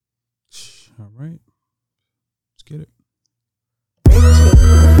All right. Let's get it.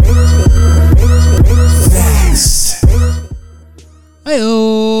 Facts. Hey-oh.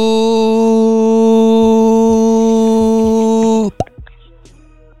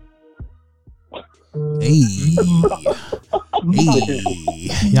 Hey. Hey.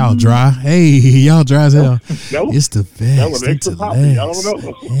 Y'all dry. Hey, y'all dry as hell. Nope. It's the That facts. was It's extra the poppy. I facts. don't know.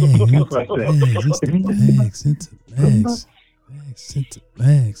 It's the facts. It's the facts. Facts. It's the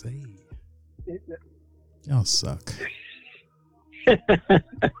facts. Hey. Y'all suck.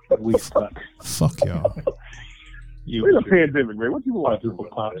 We suck. Fuck y'all. We're in a pandemic, man. What you want to do?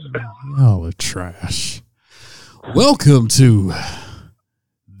 Y'all are trash. Welcome to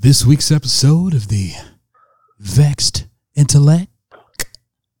this week's episode of the Vexed Intellect.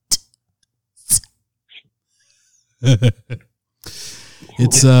 It's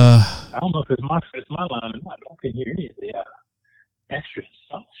I don't know if it's my line or not. I can hear any of the extra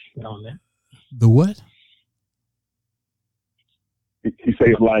stuff on there. the what? He say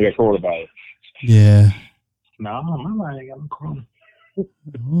his line got torn about it. Yeah. No, my line ain't got no corner. I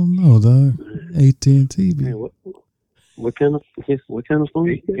don't know, dog. AT&T, Hey, what kind of phone?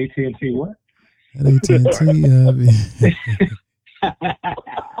 AT&T what? at AT&T,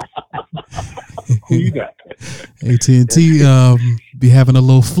 Who you got? AT&T be having a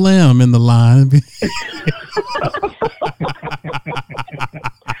little phlegm in the line.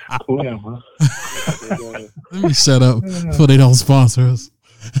 Whoever. Let me shut up before they don't sponsor us.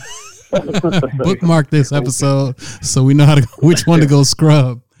 Bookmark this episode so we know which one to go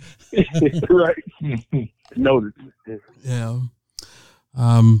scrub. Right. Noted. Yeah.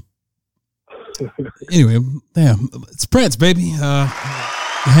 Anyway, damn, it's Prince, baby.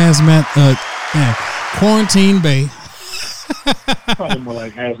 Hazmat. Damn, Quarantine Bay. Probably more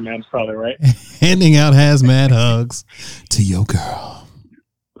like hazmat's probably right. Handing out hazmat hugs to your girl.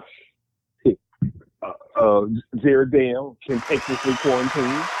 Jared Dale can technically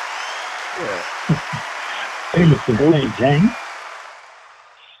quarantine. Yeah. Hey, Mr. St. James.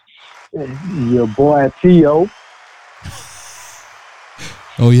 Your boy T.O.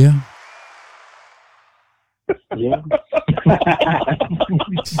 Oh yeah. Yeah.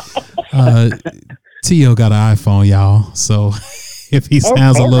 T.O. got an iPhone, y'all. So if he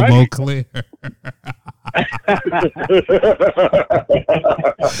sounds a little more clear,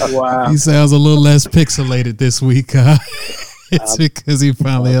 Wow. he sounds a little less pixelated this week. It's because he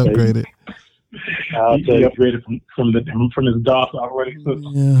finally upgraded. I'll He tell you. upgraded from his DOS already. So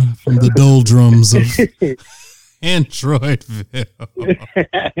Yeah, from the doldrums of Androidville.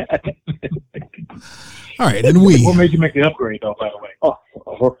 All right, and what made you make the upgrade, though, by the way?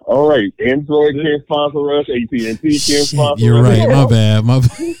 All right. Android can't sponsor us. AT&T can't sponsor us. You're right. My bad.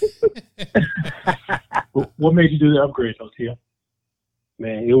 What made you do the upgrade, though, Tia?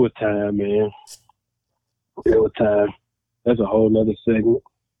 Man, it was time, man. It was time. That's a whole nother segment.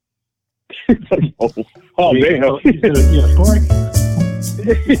 Oh, damn. Yeah, story?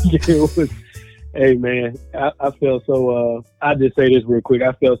 It was, hey, man, I felt so, I'll just say this real quick.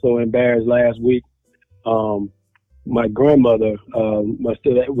 I felt so embarrassed last week. My grandmother, was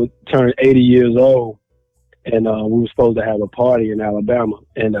turned 80 years old, and we were supposed to have a party in Alabama,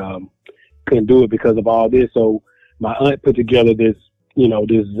 and couldn't do it because of all this. So my aunt put together this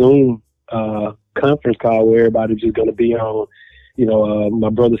Zoom conference call where everybody's just going to be on. My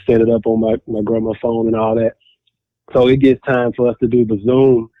brother set it up on my grandma's phone and all that. So it gets time for us to do the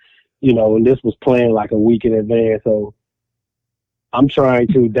Zoom, and this was planned like a week in advance. So I'm trying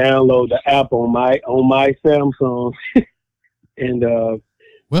to download the app on my Samsung, and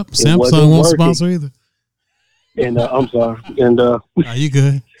Well, Samsung won't sponsor either. And I'm sorry, and Are you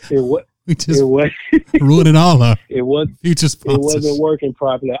good? We just ruined it all up. Future sponsors. It wasn't working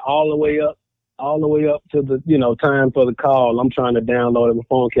properly all the way up to the time for the call. I'm trying to download it. My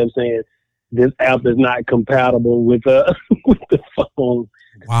phone kept saying this app is not compatible with the phone.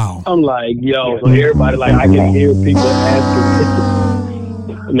 Wow. I'm like, yo, so everybody, like, I can hear people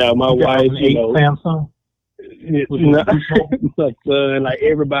asking. Now, my wife, Samsung? like, son, like,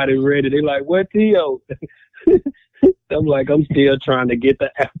 everybody ready. They're like, what, T.O.? I'm like, I'm still trying to get the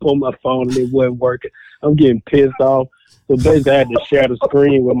app on my phone, and it wasn't working. I'm getting pissed off. So basically, I had to share the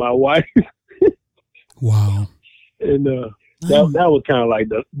screen with my wife. Wow. And that was kind of like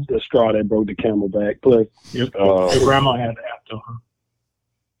the straw that broke the camel back. Plus, Your grandma had the app, though,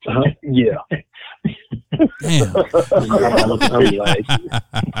 huh? Yeah. Damn. I'm like,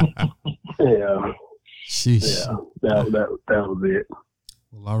 yeah. Sheesh. Yeah, that was it.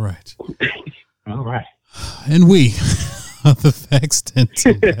 Well, all right. All right. And we are the Vexed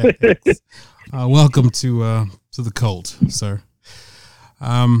Intellect. Welcome to the cult, sir.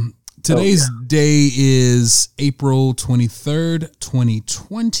 Today's day is April 23rd,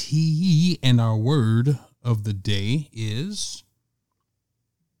 2020, and our word of the day is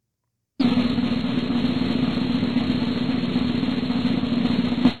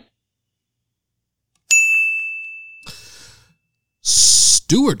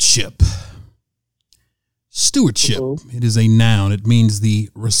stewardship. Stewardship. It is a noun. It means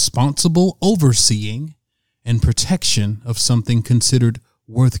the responsible overseeing and protection of something considered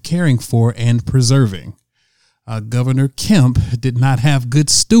worth caring for and preserving. Governor Kemp did not have good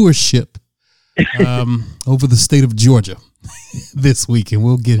stewardship over the state of Georgia this week, and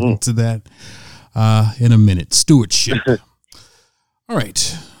we'll get into that in a minute. Stewardship. All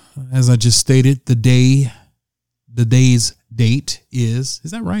right. As I just stated, the day's date is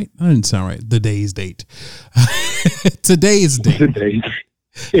that right? That didn't sound right. The day's date. Today's date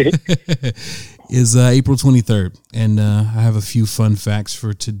is April 23rd. And I have a few fun facts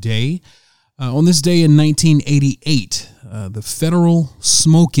for today. On this day in 1988, the federal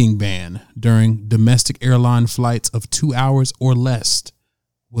smoking ban during domestic airline flights of 2 hours or less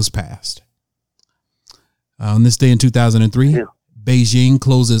was passed. On this day in 2003, Beijing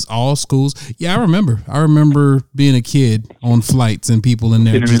closes all schools. Yeah, I remember being a kid on flights and people in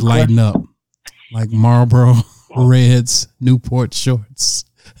there just lighting up like Marlboro Reds, Newport shorts,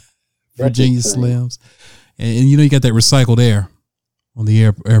 Virginia Slims. And you got that recycled air on the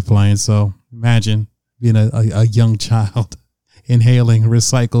airplane. So imagine being a young child inhaling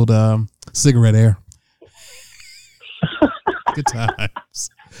recycled cigarette air. Good times.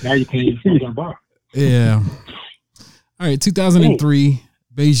 Now you can't even smoke in a bar. Yeah. All right, 2003,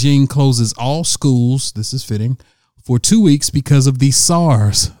 Beijing closes all schools, this is fitting, for 2 weeks because of the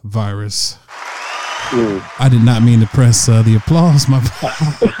SARS virus. I did not mean to press the applause. My bad.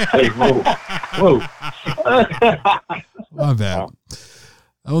 Hey, whoa. My bad.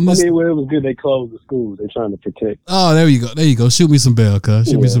 Well, it was good they closed the schools. They're trying to protect. Oh, there you go. Shoot me some bell, cuz.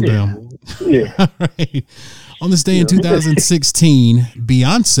 Shoot me some bell. Yeah. All right. On this day in 2016,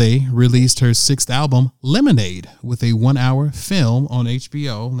 Beyonce released her 6th album, Lemonade, with a 1-hour film on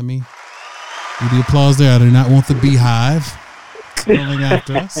HBO. Let me do the applause there. I do not want the beehive calling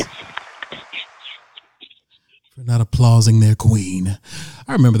after us for not applauding their queen.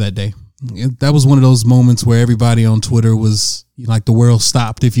 I remember that day. That was one of those moments where everybody on Twitter was like the world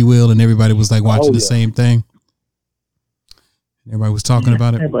stopped, if you will, and everybody was like watching the same thing. Everybody was talking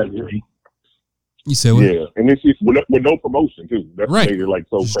about it. Everybody. You said what? Yeah, and it's just with no promotion too. That's right. Made it like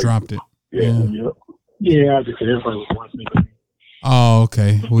so just crazy. Dropped it. Yeah, I just said everybody was watching me. Oh,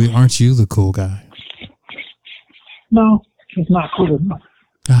 okay. Well, aren't you the cool guy? No, it's not cool enough.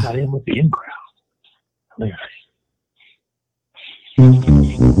 Not in with the in crowd.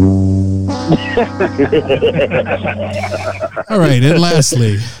 All right, and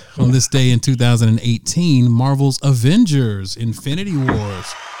lastly, on this day in 2018, Marvel's Avengers: Infinity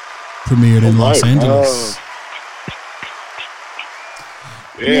Wars premiered in Los Angeles.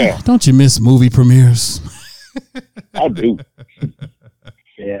 Yeah. Don't you miss movie premieres? I do.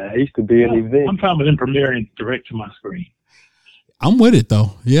 Yeah, I used to be an event. I'm fine with them premiering direct to my screen. I'm with it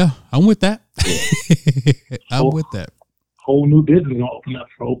though. Yeah, I'm with that. I'm with that. Whole new business gonna open up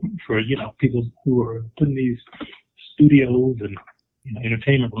for people who are putting these studios and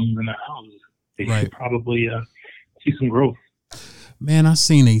entertainment rooms in their houses. They should probably see some growth. Man, I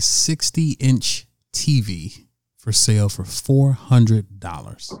seen a 60-inch TV for sale for $400.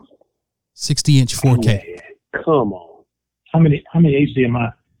 60-inch 4K. Man, come on. How many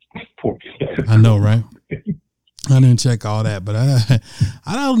HDMI ports? I know, right? I didn't check all that, but I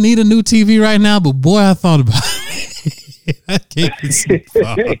don't need a new TV right now. But boy, I thought about it. I can't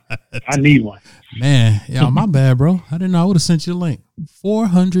I need one. Man, yeah, my bad, bro. I didn't know. I would have sent you a link.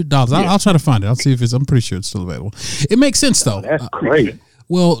 $400. I'll try to find it. I'll see if I'm pretty sure it's still available. It makes sense though. That's great.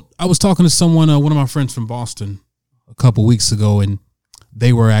 Well, I was talking to someone, one of my friends from Boston, a couple weeks ago, and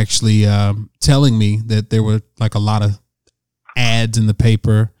they were actually telling me that there were like a lot of ads in the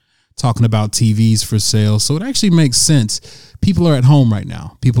paper talking about TVs for sale. So it actually makes sense. People are at home right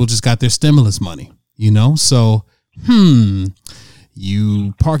now. People just got their stimulus money, So,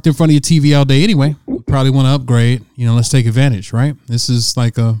 you parked in front of your TV all day anyway. You probably want to upgrade. Let's take advantage, right? This is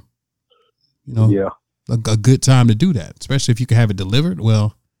like a good time to do that, especially if you can have it delivered.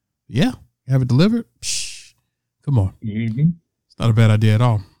 Well, yeah, have it delivered. Psh, come on. Mm-hmm. It's not a bad idea at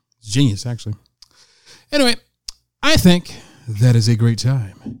all. It's genius, actually. Anyway, I think that is a great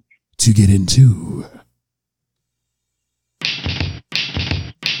time to get into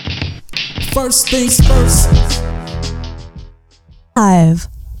First Things First. 5,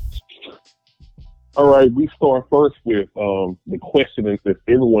 All right, we start first with the question that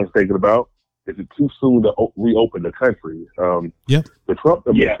everyone's thinking about. Is it too soon to reopen the country? Yep. The Trump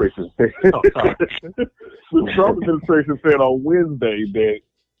administration said. The Trump administration said on Wednesday that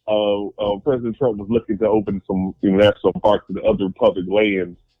President Trump was looking to open some national parks and other public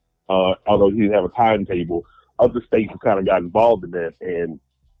lands, although he didn't have a timetable. Other states have kind of got involved in that, and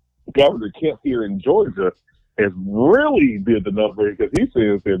Governor Kemp here in Georgia has really did the number because he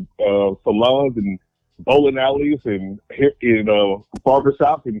says that salons and bowling alleys and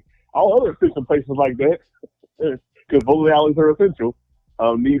barbershops and all other essential places like that, because bowling alleys are essential,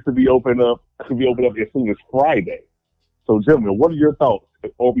 needs to be opened up as soon as Friday. So, gentlemen, what are your thoughts?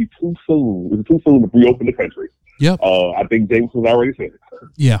 Or be too soon? Is it too soon to reopen the country? Yep. I think James has already said it.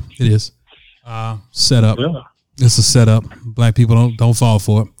 Yeah, it is. Set up. Yeah. It's a setup. Black people don't fall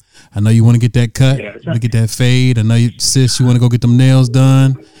for it. I know you want to get that cut, you want to get that fade. I know you want to go get them nails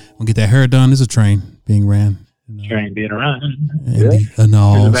done, want to get that hair done. There's a train being ran. Train being run. And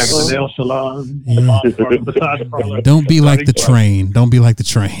all. Back to the nail salon. Yeah. Don't be like the train. Don't be like the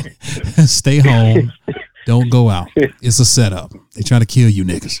train. Stay home. Don't go out. It's a setup. They trying to kill you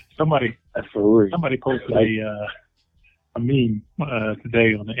niggas. Somebody posted a meme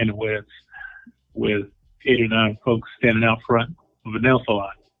today on the interwebs with 8 or 9 folks standing out front of a nail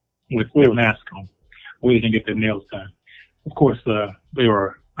salon with their masks on, waiting to get their nails done. Of course, they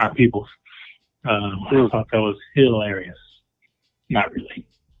were our peoples. I thought that was hilarious. Not really.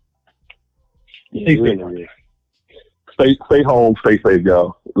 Stay home, stay safe,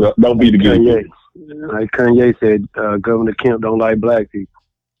 y'all. Don't be the good. Like Kanye said, Governor Kemp don't like black people.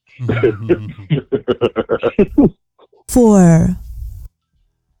 4.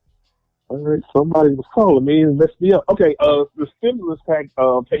 All right, somebody was calling me and messed me up. Okay, the stimulus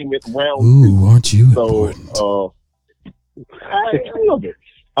payment round. Ooh, aren't you? So, a little bit.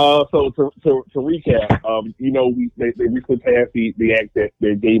 So to recap, they recently passed the act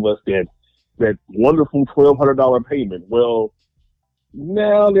that gave us that wonderful $1,200 payment. Well,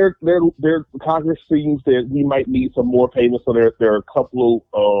 now their Congress seems that we might need some more payments. So there are a couple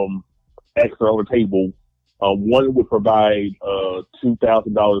of acts on the table. One would provide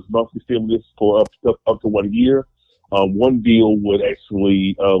 $2,000 monthly stimulus for up to 1 year. One deal would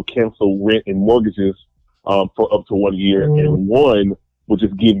actually cancel rent and mortgages for up to 1 year, and one would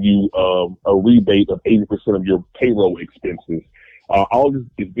just give you a rebate of 80% of your payroll expenses. All this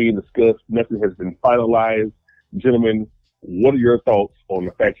is being discussed. Nothing has been finalized. Gentlemen, what are your thoughts on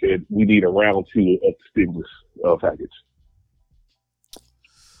the fact that we need a round 2 of the stimulus package?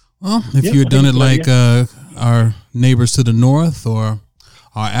 Well, if you had done it like our neighbors to the north or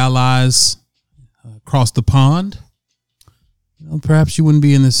our allies across the pond, perhaps you wouldn't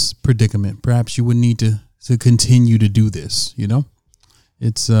be in this predicament. Perhaps you wouldn't need to continue to do this.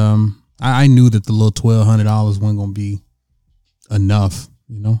 It's I knew that the little $1,200 wasn't going to be enough.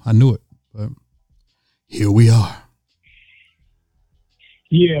 I knew it, but here we are.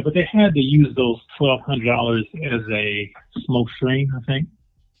 Yeah, but they had to use those $1,200 as a smoke screen, I think.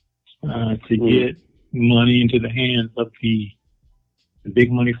 To get money into the hands of the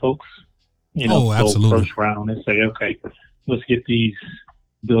big money folks. Absolutely. First round and say, okay, let's get these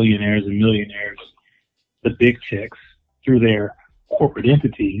billionaires and millionaires the big checks through their corporate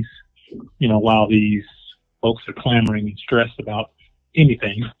entities, while these folks are clamoring and stressed about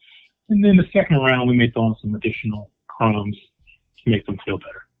anything. And then the second round, we may throw in some additional crumbs to make them feel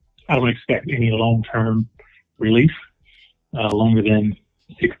better. I don't expect any long-term relief, longer than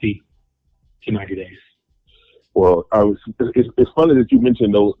 60 to 90 days. Well, it's funny that you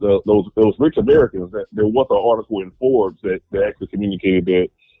mentioned those rich Americans. That there was an article in Forbes that actually communicated that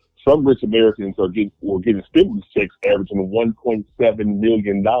some rich Americans were getting stimulus checks averaging $1.7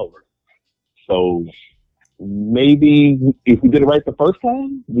 million. So maybe if we did it right the first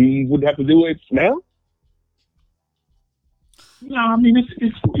time, we wouldn't have to do it now. No, I mean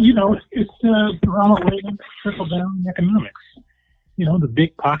it's Ronald Reagan trickle down economics. The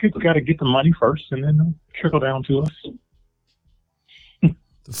big pockets got to get the money first, and then they'll trickle down to us.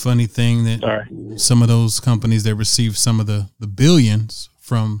 The funny thing that some of those companies that received some of the billions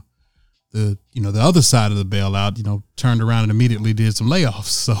from the other side of the bailout, turned around and immediately did some layoffs.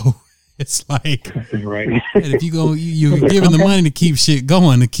 So it's like, right. And if you're giving the money to keep shit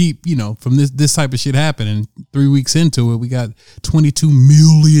going, to keep, from this type of shit happening. 3 weeks into it, we got 22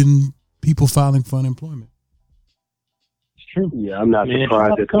 million people filing for unemployment. True. Yeah, I'm not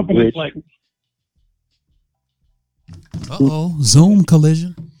surprised that companies like. Zoom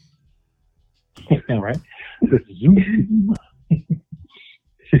collision. Yeah, right. Zoom.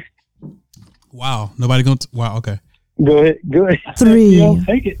 Wow, nobody going. Wow, okay. Go ahead. 3.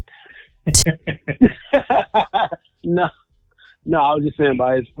 Take it. No, I was just saying,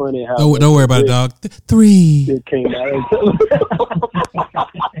 but it's funny how. Don't worry about it, dog. 3. It came out.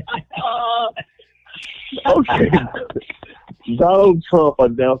 Okay. Donald Trump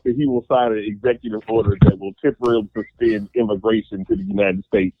announced that he will sign an executive order that will temporarily suspend immigration to the United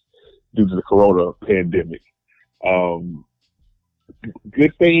States due to the corona pandemic.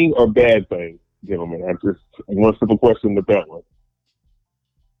 Good thing or bad thing, gentlemen? I just one simple question with that one.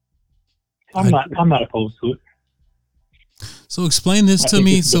 I'm not opposed to it. So explain this to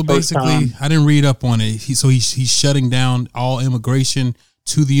me. So basically, I didn't read up on it. He's shutting down all immigration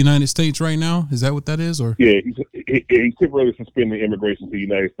to the United States right now. Is that what that is? Or yeah, he's temporarily suspending immigration to the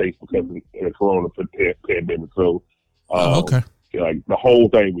United States because of the corona pandemic. So, okay, like the whole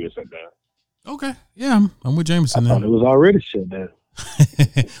thing will shut down. Okay, yeah, I'm with Jameson I now. thought it was already shut down.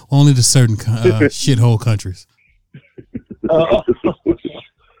 Only to certain shithole countries. The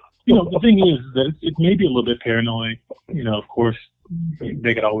thing is that it may be a little bit paranoid. Of course,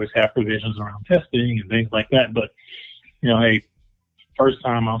 they could always have provisions around testing and things like that. But, hey, first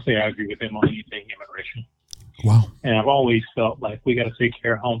time I'll say I agree with him on anything immigration. Wow. And I've always felt like we got to take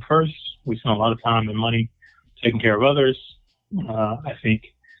care of home first. We spend a lot of time and money taking care of others. I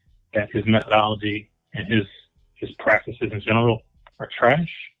think that his methodology and his practices in general are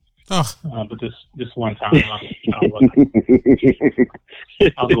trash. Oh. But this one time,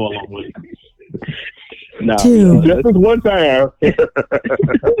 I'll go along with it. No, just this one time.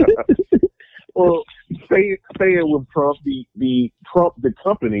 Well, staying with Trump, the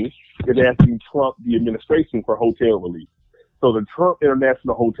company is asking Trump the administration for hotel relief. So the Trump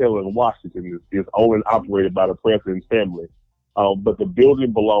International Hotel in Washington is owned and operated by the president's family, but the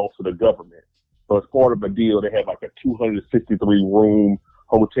building belongs to the government. So as part of a deal, they have like a 263-room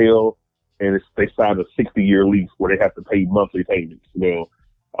hotel, and they signed a 60-year lease where they have to pay monthly payments.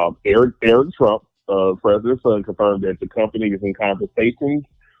 Eric Trump, President's son, confirmed that the company is in conversations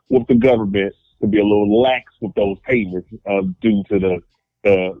with the government to be a little lax with those payments due to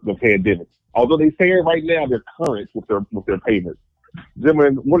the pandemic. Although they say right now they're current with their payments.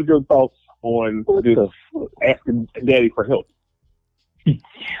 Gentlemen, what are your thoughts on this asking Daddy for help?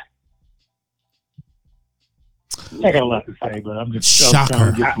 I got a lot to say, but I'm just Shocker.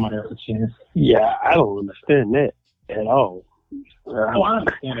 trying to give somebody else a chance. Yeah, I don't understand that at all. I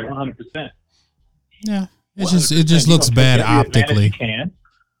understand it 100%. Yeah, it just looks bad optically.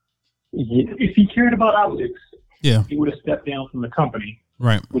 If he cared about optics, yeah, he would have stepped down from the company,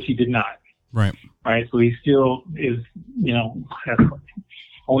 right? Which he did not. Right. So he still is, has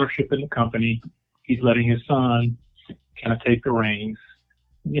ownership in the company. He's letting his son kind of take the reins.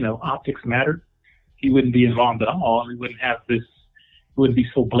 Optics mattered. He wouldn't be involved at all. He wouldn't have this. It wouldn't be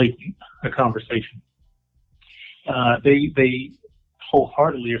so blatant a conversation. They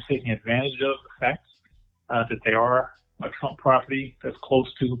wholeheartedly are taking advantage of the fact that they are a Trump property that's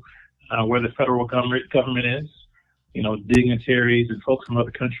close to where the federal government is. Dignitaries and folks from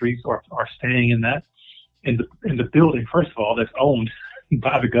other countries are staying in the building. First of all, that's owned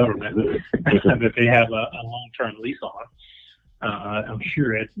by the government that they have a long-term lease on. I'm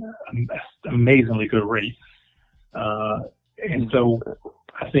sure at amazingly good rates. And so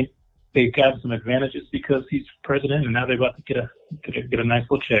I think they've gotten some advantages because he's president, and now they're about to get a nice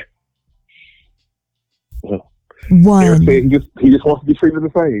little check. Well, he just wants to be treated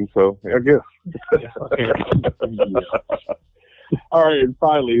the same, so I guess. Yeah, okay. All right, and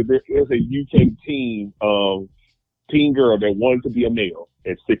finally, there is a UK teen girl that wanted to be a male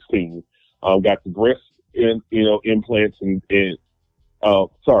at 16. Got the breast implants and there's a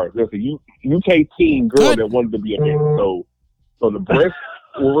UK teen girl that wanted to be a male. So the breasts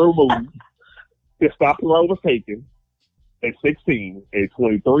were removed. Testosterone was taken at 16. At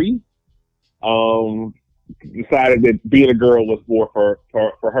 23, decided that being a girl was more for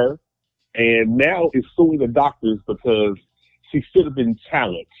her, and now is suing the doctors because she should have been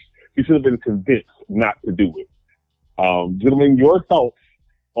challenged. She should have been convinced not to do it. Gentlemen, your thoughts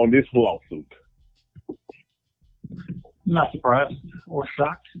on this lawsuit? Not surprised or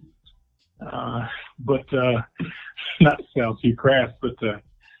shocked, but not to sound too crass, but you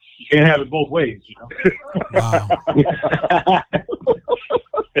can't have it both ways, Wow.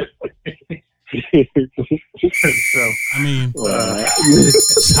 So I mean,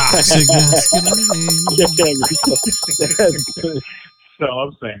 toxic masculinity. So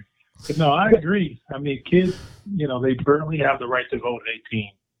I'm saying, but no, I agree. I mean, kids, they barely have the right to vote at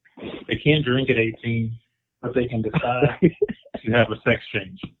 18. They can't drink at 18, but they can decide to have a sex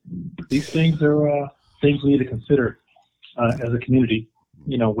change. These things are things we need to consider as a community.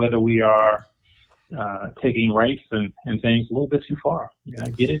 Whether we are taking rights and things a little bit too far. I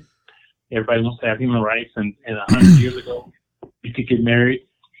get it. everybody wants to have human rights, and 100 years ago, you could get married,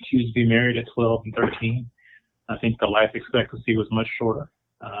 choose to be married at 12 and 13. I think the life expectancy was much shorter,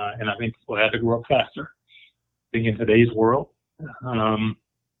 and I think people had to grow up faster. I think in today's world,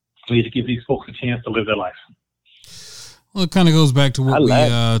 we need to give these folks a chance to live their life. Well, it kind of goes back to what we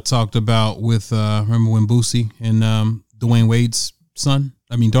talked about with, remember when Boosie and Dwayne Wade's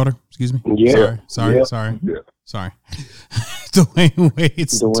daughter, excuse me? Yeah. Sorry. Dwayne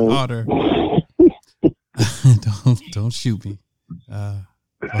Wade's daughter. don't shoot me.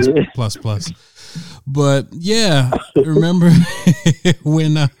 Plus. But yeah, remember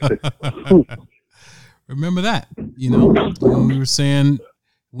when, remember that, when we were saying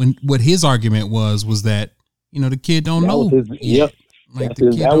what his argument was that, the kid don't know. The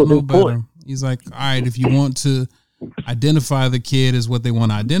kid don't know better. He's like, all right, if you want to identify the kid as what they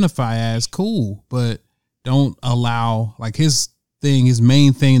want to identify as, cool, but don't allow, like, his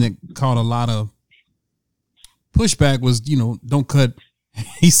main thing that caught a lot of pushback was, don't cut,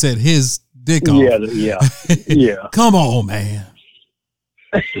 he said, his dick off. Yeah. Come on, man.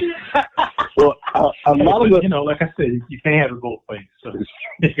 Well, a lot of like I said, you can't have it both ways. So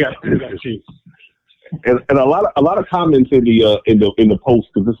you got to choose. And a lot of comments in the post,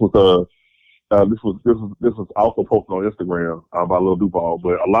 because this was also posted on Instagram by Lil Duval,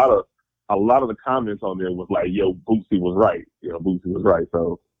 but a lot of the comments on there was like, "Yo, Boosie was right." Boosie was right.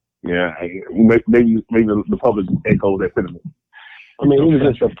 So yeah, maybe the public echoes that sentiment. I mean, it was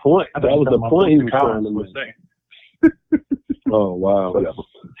just the point. That was the point he was trying to make. Oh wow.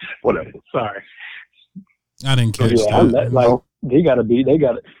 Whatever. Sorry, I didn't catch that. Like they gotta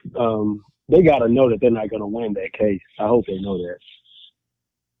know that they're not gonna win that case. I hope they know that.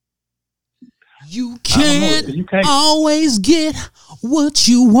 You can't always get what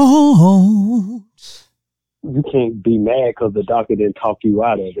you want. You can't be mad because the doctor didn't talk you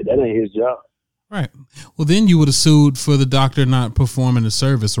out of it. That ain't his job. Right. Well, then you would have sued for the doctor not performing a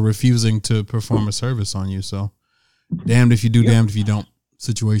service or refusing to perform a service on you. So, damned if you do, damned if you don't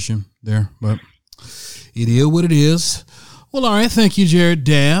situation there. But it is what it is. Well, all right. Thank you, Jared.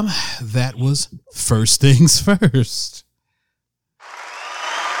 Damn. That was first things first.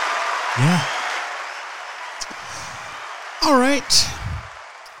 Yeah. All right.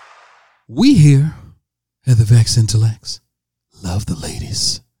 We here at the Vex Intellects love the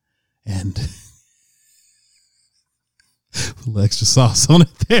ladies. And a little extra sauce on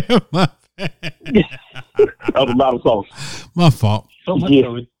it there. My bad. That was a lot of sauce. My fault. So much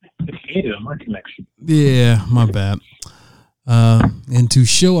so it hated on my connection. Yeah, my bad. And to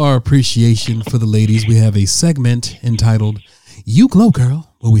show our appreciation for the ladies, we have a segment entitled You Glow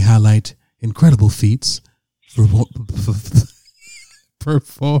Girl, where we highlight incredible feats for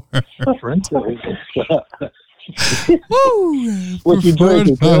performers. Woo! What you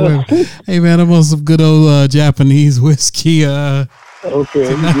drinking, girl? Hey man, I'm on some good old Japanese whiskey. Okay,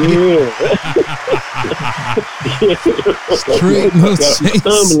 tonight. Straight no chase.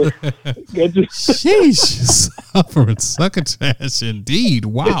 Sheesh, suffering succotash indeed.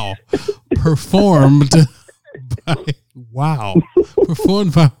 Wow, performed by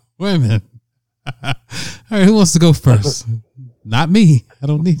women. All right, who wants to go first? Not me. I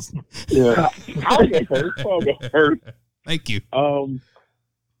don't need. Yeah, I'll go first. Thank you.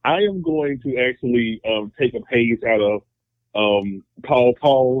 I am going to actually take a page out of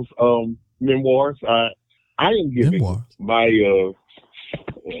Paul's memoirs. I am giving my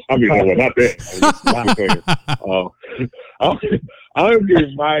not that. I'm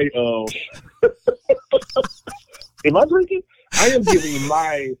giving my am I drinking? I am giving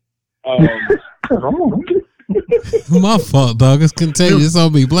my my fault, dog. It's contagious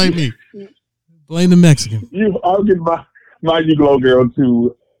on me. Blame me. Blame the Mexican. I'll give my You Glow Girl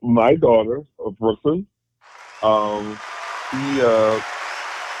to my daughter, Brooklyn.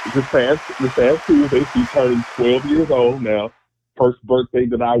 This past Tuesday, she turned 12 years old now. First birthday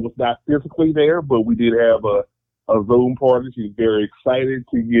that I was not physically there, but we did have a Zoom party. She's very excited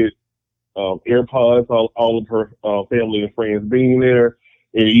to get AirPods, all of her family and friends being there,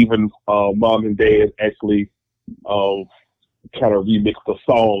 and even mom and dad actually kind of remixed the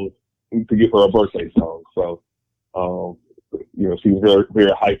song to give her a birthday song. So, she's very,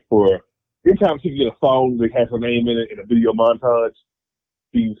 very hyped for anytime she get a song that has her name in it in a video montage.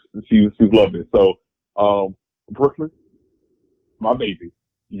 She's loved it. So, Brooklyn, my baby,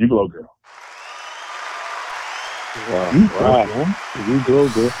 You Glow Girl. Wow. You Glow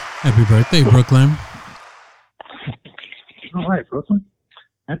Girl. Happy birthday, Brooklyn. All right, Brooklyn.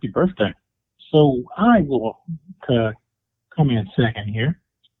 Happy birthday. So I will come in second here.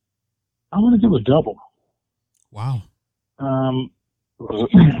 I want to do a double. Wow.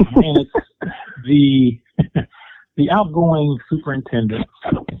 And it's the outgoing superintendent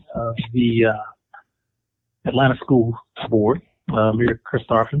of the Atlanta School Board, Mayor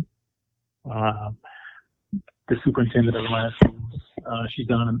Christopherson, the superintendent of Atlanta Schools. She's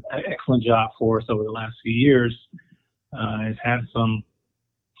done an excellent job for us over the last few years. Has had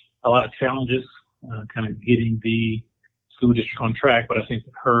a lot of challenges, kind of getting the school district on track, but I think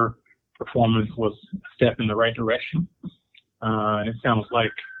that her performance was a step in the right direction. And it sounds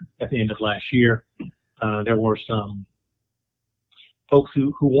like at the end of last year, there were some folks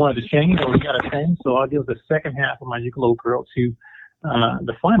who wanted to change, or we got to change. So I'll give the second half of my You Glow Girl to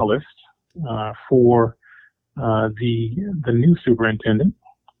the finalist for the new superintendent,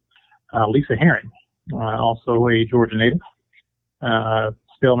 Lisa Herring, also a Georgia native,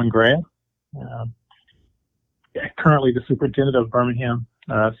 Spelman grad, currently the superintendent of Birmingham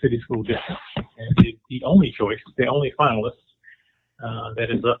City School District, and the only choice, the only finalist that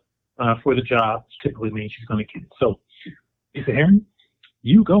is up for the job, which typically means she's going to get it. So, Lisa Herring,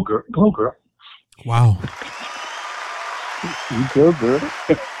 you go, glow girl. Wow. You go, girl.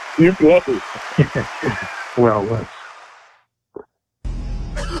 You go. Well,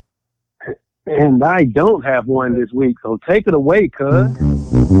 And I don't have one this week, so take it away, cuz.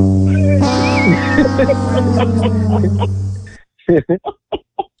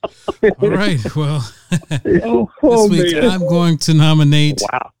 All right. Well, Oh, this week man. I'm going to nominate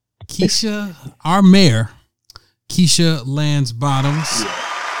Wow. Keisha, our mayor, Keisha Lance Bottoms.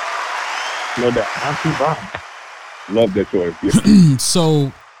 No doubt. I'm too bottom. Love that choice. Yeah.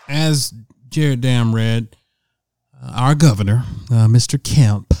 So, as Jared Dam read, our governor, Mr.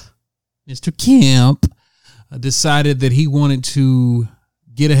 Kemp, decided that he wanted to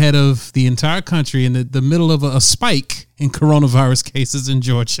get ahead of the entire country in the middle of a spike in coronavirus cases in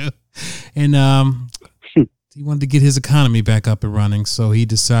Georgia. And he wanted to get his economy back up and running. So he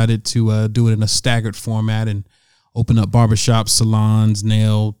decided to do it in a staggered format and open up barbershops, salons,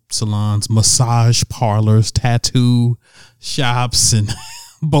 nail salons, massage parlors, tattoo shops, and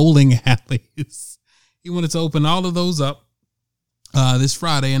bowling alleys. He wanted to open all of those up this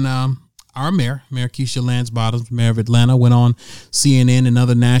Friday. And our mayor, Mayor Keisha Lance Bottoms, mayor of Atlanta, went on CNN and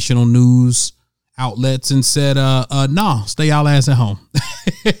other national news outlets and said, no, stay y'all ass at home.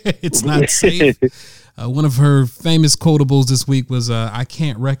 It's not safe. One of her famous quotables this week was, I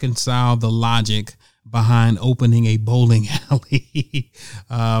can't reconcile the logic behind opening a bowling alley.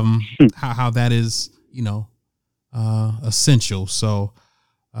 How that is, essential. So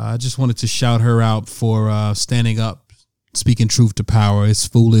I just wanted to shout her out for standing up, speaking truth to power. It's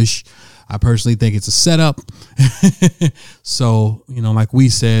foolish. I personally think it's a setup. So, like we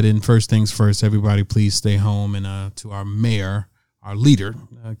said in First Things First, everybody please stay home. And to our mayor, our leader,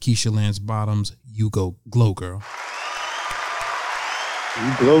 Keisha Lance Bottoms, you go glow girl.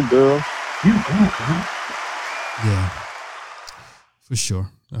 You glow, girl. You go, girl. Yeah, for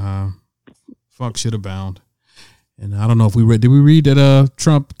sure. Fuck should abound. And I don't know if did we read that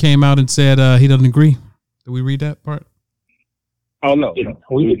Trump came out and said he doesn't agree? Did we read that part? Oh, no.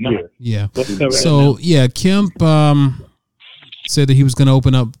 We did not. Yeah. Let's cover So, Kemp said that he was going to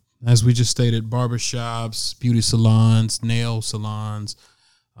open up, as we just stated, barbershops, beauty salons, nail salons,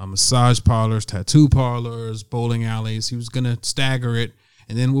 massage parlors, tattoo parlors, bowling alleys. He was going to stagger it.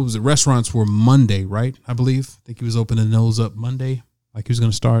 And then what was it? Restaurants were Monday, right? I believe. I think he was opening those up Monday, like he was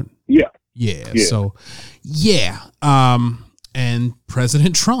going to start. Yeah. Yeah. So, and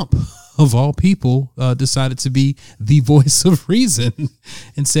President Trump, of all people, decided to be the voice of reason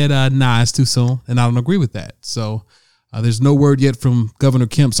and said, nah, it's too soon. And I don't agree with that. So there's no word yet from Governor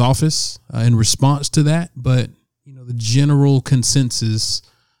Kemp's office in response to that. But, the general consensus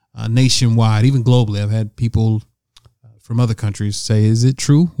nationwide, even globally, I've had people from other countries say, is it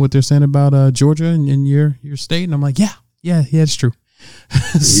true what they're saying about Georgia and your state? And I'm like, yeah, it's true.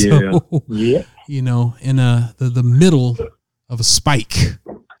 So, Yeah. in the middle of a spike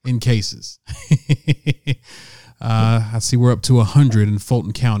in cases. I see we're up to 100 in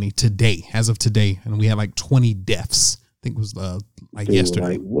Fulton County today, as of today, and we had like 20 deaths. I think it was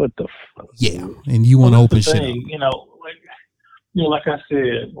yesterday. Like, what the fuck? Yeah, and you want to open shit up. Like I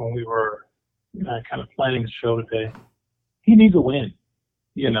said when we were kind of planning the show today, he needs a win.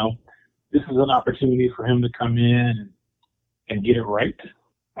 This is an opportunity for him to come in and get it right.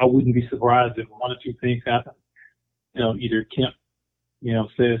 I wouldn't be surprised if one or two things happen. Either Kemp,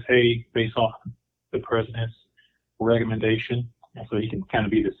 says, hey, based off the president's recommendation, and so he can kind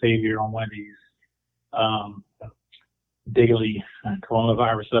of be the savior on one of these daily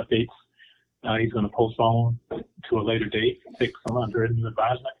coronavirus updates. He's going to postpone to a later date, take some under new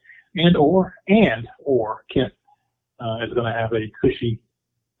advisement, or Kemp is going to have a cushy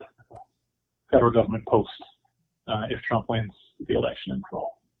federal government post if Trump wins the election in the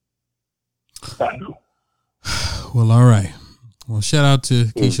fall. I know. Well, all right. Well, shout out to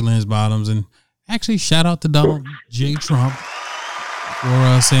Keisha Lance Bottoms, and actually shout out to Donald J. Trump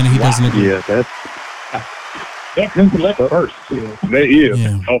for saying that he doesn't agree. Yeah, That's intellect first. That is.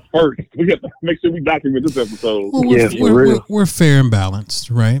 First. We got to make sure we document this episode. Well, we're fair and balanced,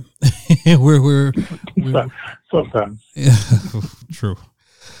 right? we're Sometimes. Yeah, true.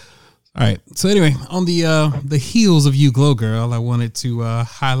 All right. So anyway, on the heels of You Glow Girl, I wanted to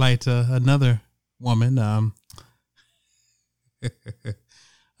highlight another woman,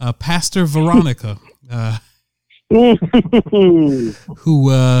 Pastor Veronica, who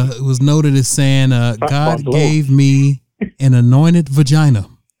was noted as saying, God gave me an anointed vagina.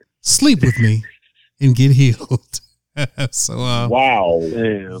 Sleep with me and get healed. So, wow.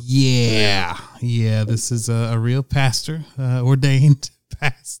 Yeah. This is a real pastor, ordained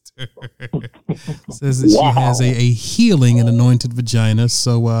pastor. Says that she has a healing and anointed vagina.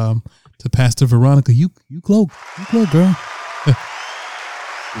 So, to Pastor Veronica, you glow girl.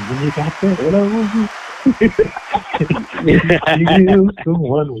 When you got that glow, you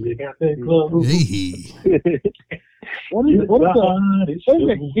someone when you got that glow. Hey. What is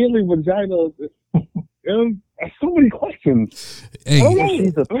the healing vagina? So many questions. Hey.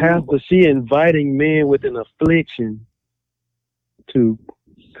 She's a pastor. She inviting men with an affliction to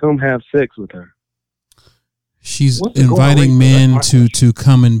come have sex with her. She's inviting men to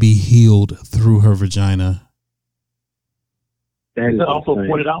come and be healed through her vagina. That is also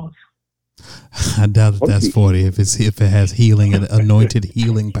 $40. I doubt that's 40 if it has healing and anointed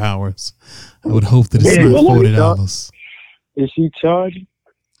healing powers. I would hope that it's not $40. Is she charging?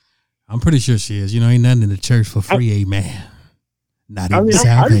 I'm pretty sure she is. Ain't nothing in the church for free, amen. Not even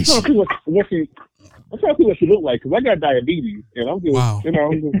salvation. I'm trying to see what she look like because I got diabetes and I'm just, wow.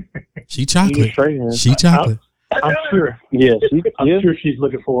 I'm she chocolate. She chocolate. I'm sure. Yeah, I'm sure she's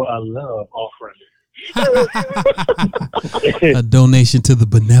looking for a love offering. A donation to the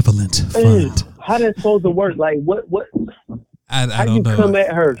benevolent fund. How that's supposed to work? Like what? I how don't you know. come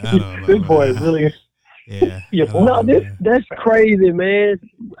at her? This boy is really. Yeah. No, that's crazy, man.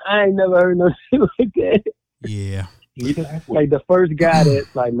 I ain't never heard no shit like that. Yeah. Like the first guy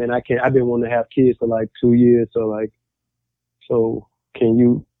that's like, man, I've been wanting to have kids for like 2 years. So can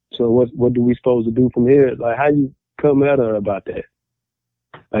you? So what do we supposed to do from here? Like, how you come at her about that?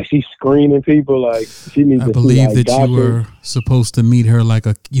 Like she's screening people. Like she needs. I believe that you were supposed to meet her like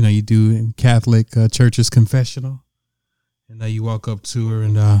you do in Catholic church's confessional, and now you walk up to her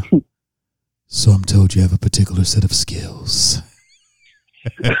and so I'm told you have a particular set of skills.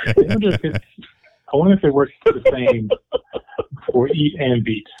 I wonder if it works the same for eat and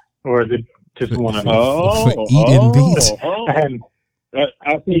beat, or is it just one of them? For eat and beat. And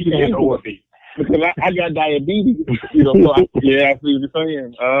I see eat and or beat. Because I got diabetes, so I see what you're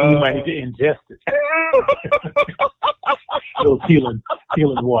saying. You might need to ingest it. Those healing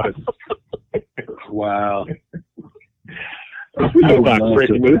waters. Wow. I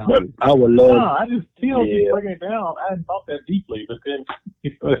would love. No, I just keep breaking it down. I hadn't thought that deeply, but then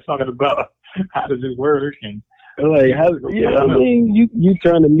he started talking about how does it work and like how. Yeah, I mean, you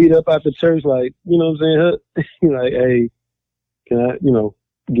trying to meet up after church, like you know what I'm saying? Like, hey, can I,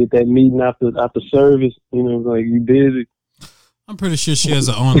 get that meeting after service? Like you busy? I'm pretty sure she has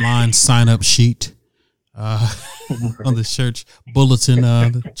an online sign up sheet on the church bulletin.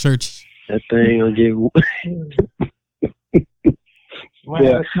 The church. That thing will get. Well,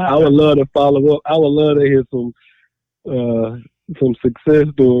 yeah, I would love to follow up. I would love to hear some success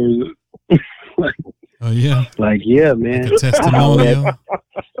stories. Oh yeah, like yeah, man. Like a testimonial.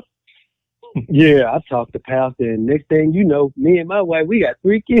 Yeah, I talked to pastor, and next thing you know, me and my wife, we got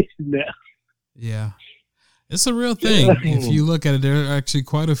 3 kids now. Yeah, it's a real thing. If you look at it, there are actually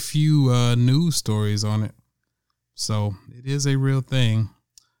quite a few news stories on it. So it is a real thing.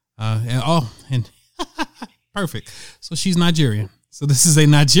 And perfect. So she's Nigerian. So this is a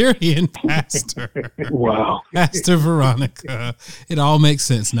Nigerian pastor. Wow. Pastor Veronica. It all makes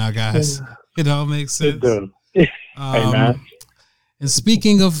sense now, guys. It all makes sense. It does. Amen. And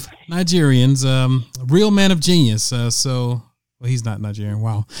speaking of Nigerians, real man of genius. Well, he's not Nigerian.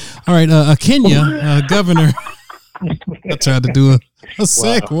 Wow. All right. A Kenya governor. I tried to do a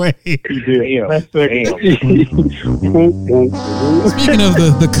segue. Wow. You did. Speaking of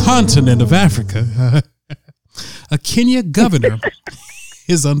the continent of Africa, a Kenya governor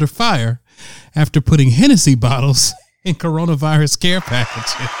is under fire after putting Hennessy bottles in coronavirus care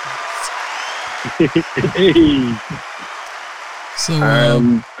packages. So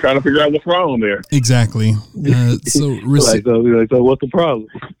I'm trying to figure out what's wrong there. exactly. So what's the problem?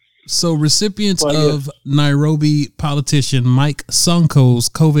 So recipients of Nairobi politician Mike Sonko's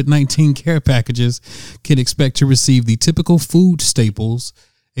COVID-19 care packages can expect to receive the typical food staples,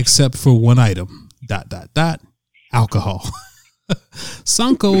 except for one item, ... alcohol.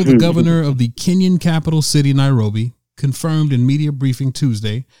 Sonko, the governor of the Kenyan capital city, Nairobi, confirmed in media briefing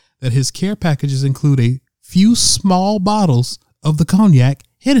Tuesday that his care packages include a few small bottles of the cognac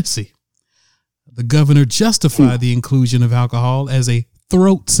Hennessy. The governor justified the inclusion of alcohol as a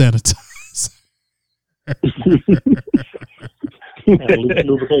throat sanitizer.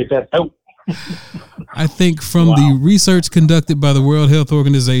 Lubricate that throat. I think from the research conducted by the World Health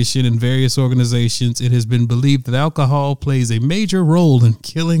Organization and various organizations, it has been believed that alcohol plays a major role in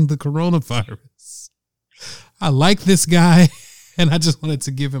killing the coronavirus. I like this guy, and I just wanted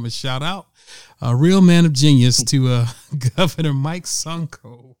to give him a shout out. A real man of genius to Governor Mike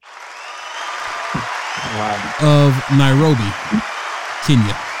Sonko of Nairobi,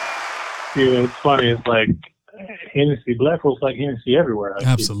 Kenya. Yeah, it's funny. It's like Hennessy. Black folks like Hennessy everywhere.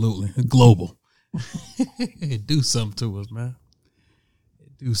 Absolutely. Global. Do something to us, man.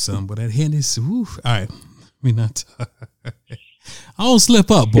 Do something. But that Hennessy, woo. All right. We not. I don't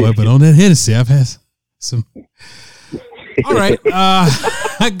slip up, boy, but on that Hennessy, I've had some. All right.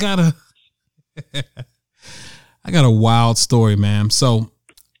 I got a wild story, man. So,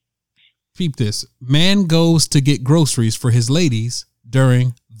 peep this. Man goes to get groceries for his ladies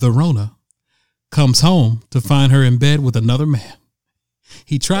during the Rona. Comes home to find her in bed with another man.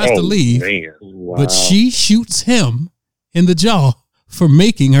 He tries to leave, but she shoots him in the jaw for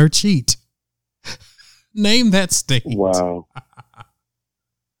making her cheat. Name that state. Wow. All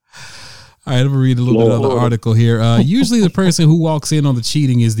right, I'm going to read a little bit of the article here. Usually the person who walks in on the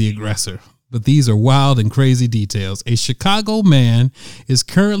cheating is the aggressor, but these are wild and crazy details. A Chicago man is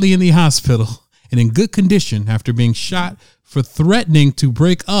currently in the hospital and in good condition after being shot for threatening to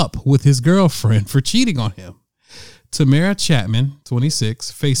break up with his girlfriend for cheating on him. Tamara Chapman,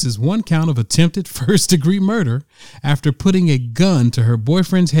 26, faces one count of attempted first-degree murder after putting a gun to her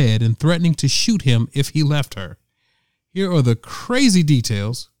boyfriend's head and threatening to shoot him if he left her. Here are the crazy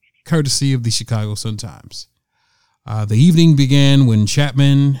details, courtesy of the Chicago Sun-Times. The evening began when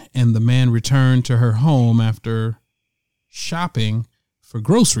Chapman and the man returned to her home after shopping for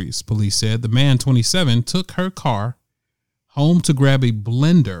groceries, police said. The man, 27, took her car home to grab a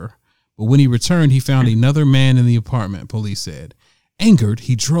blender, but when he returned, he found another man in the apartment, police said. Angered,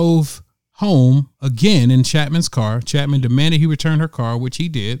 he drove home again in Chapman's car. Chapman demanded he return her car, which he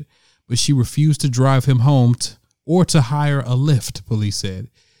did, but she refused to drive him home or to hire a lift, police said.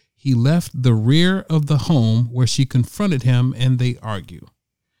 He left the rear of the home where she confronted him and they argue.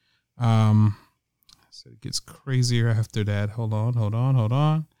 So it gets crazier after that. Hold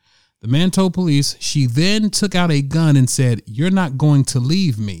on. The man told police she then took out a gun and said, "You're not going to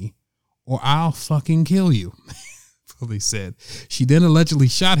leave me or I'll fucking kill you," police said. She then allegedly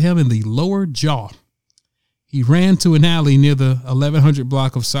shot him in the lower jaw. He ran to an alley near the 1100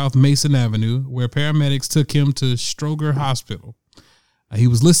 block of South Mason Avenue, where paramedics took him to Stroger Hospital. He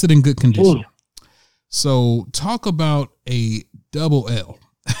was listed in good condition. Ooh. So talk about a double L.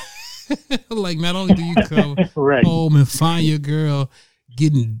 Like, not only do you come home and find your girl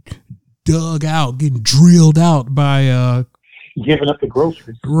getting dug out, getting drilled out by giving up the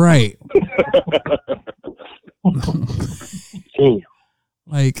groceries. Right.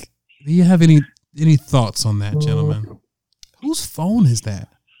 Like, do you have any thoughts on that, gentlemen? Whose phone is that?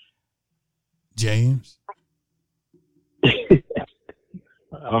 James?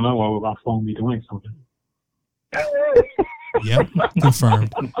 I don't know. Why would my phone be doing something? Yep,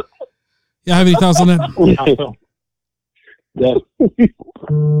 confirmed. You have any thoughts on that?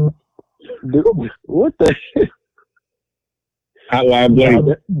 What the shit?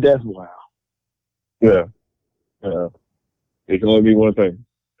 That's wild. Yeah. It can only be one thing.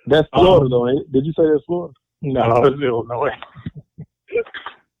 That's Florida, though, ain't it? Did you say that's Florida? No, it's Illinois.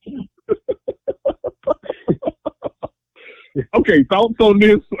 Okay, thoughts on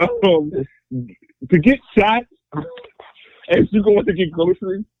this? To get shot as you going to get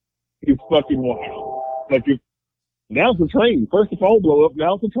groceries is fucking wild. Like, now it's a train. First the phone blow up,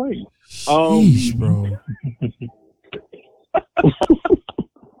 now it's a train. Sheesh, bro.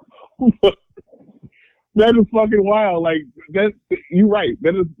 That is fucking wild. Like, that, you're right.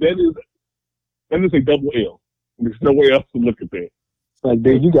 That is a double L. There's no way else to look at that. Like,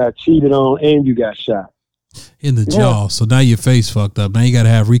 dude, you got cheated on and you got shot in the jaw. So now your face fucked up. Now you got to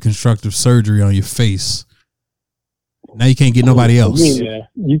have reconstructive surgery on your face. Now you can't get nobody else.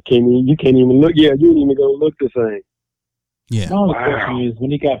 You can't even look. Yeah, you didn't even go look the same. Yeah. My only question is,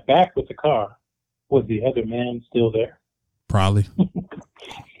 when he got back with the car, was the other man still there? Probably.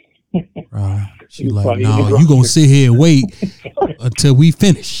 She like, probably no, you gonna sit here and wait until we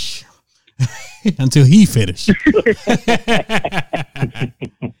finish. Until he finish.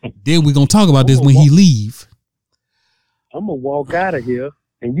 Then we gonna talk about this when he leave. I'm gonna walk out of here,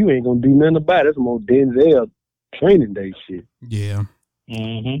 and you ain't gonna do nothing about it. That's some more Denzel training day shit. Yeah.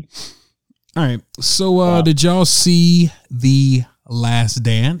 Mm-hmm. All right. So did y'all see The Last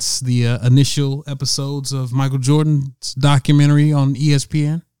Dance, the initial episodes of Michael Jordan's documentary on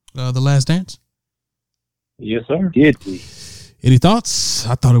ESPN, The Last Dance? Yes, sir. Did we? Any thoughts?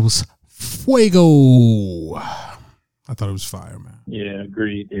 I thought it was fuego. I thought it was fire, man. Yeah,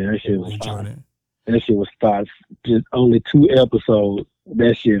 agreed. Yeah, that shit was Enjoyed fire. it. That shit was fire. Just only 2 episodes.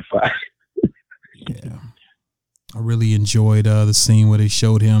 That shit fire. Yeah. I really enjoyed the scene where they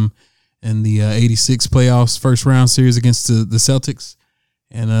showed him in the 86 playoffs first round series against the Celtics,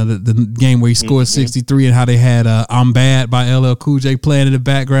 and the game where he scored 63, and how they had I'm Bad by LL Cool J playing in the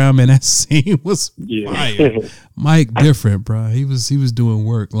background. Man, that scene was fire. Mike different, bro. He was doing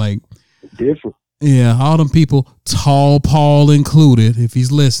work like different. Yeah, all them people, Tall Paul included, if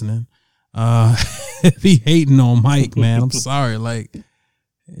he's listening. If he hating on Mike, man, I'm sorry. Like,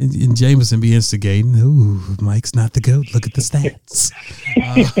 and Jameson be instigating. Ooh, Mike's not the GOAT. Look at the stats.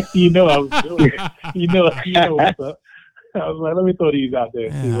 You know I was doing it. You know what's up. I was like, let me throw these out there.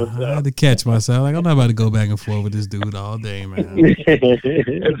 And see what's I up. had to catch myself. Like, I'm not about to go back and forth with this dude all day, man.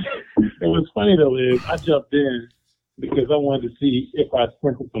 It was funny though is I jumped in because I wanted to see if I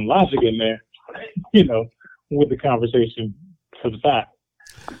sprinkled some logic in there, with the conversation for the fact.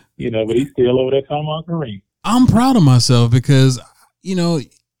 But he's still over there talking about Kareem. I'm proud of myself because, you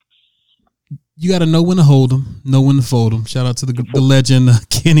got to know when to hold them, know when to fold them. Shout out to the legend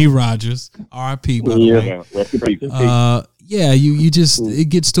Kenny Rogers, R.I.P. By the way. You just it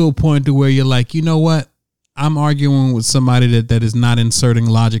gets to a point to where you're like, you know what? I'm arguing with somebody that is not inserting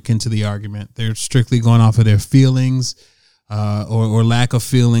logic into the argument. They're strictly going off of their feelings, or lack of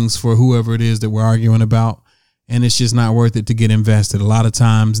feelings for whoever it is that we're arguing about, and it's just not worth it to get invested. A lot of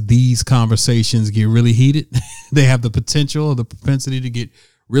times, these conversations get really heated. They have the potential or the propensity to get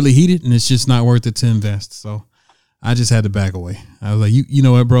really heated, and it's just not worth it to invest. So I just had to back away. I was like, you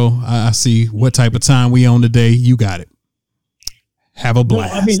know what, bro? I see what type of time we on today. You got it. Have a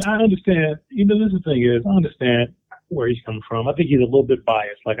blast. No, I mean, I understand. This is the thing is, I understand where he's coming from. I think he's a little bit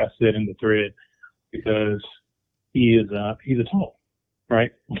biased, like I said in the thread, because he's a tall,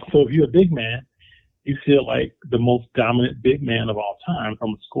 right? So if you're a big man, you feel like the most dominant big man of all time from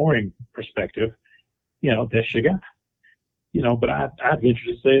a scoring perspective, that's your guy. But I'd venture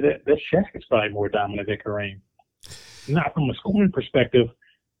to say that Shaq is probably more dominant than Kareem. Not from a scoring perspective,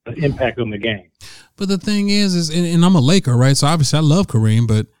 but impact on the game. But the thing is and I'm a Laker, right? So obviously I love Kareem,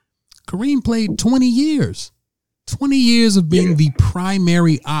 but Kareem played 20 years. 20 years of being the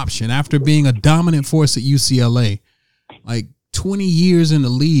primary option after being a dominant force at UCLA. Like 20 years in the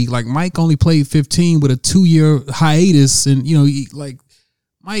league. Like Mike only played 15 with a 2-year hiatus. And,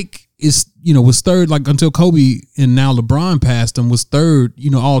 Mike was third, like until Kobe and now LeBron passed him, was third,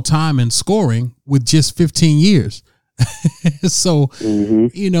 all time in scoring with just 15 years. So,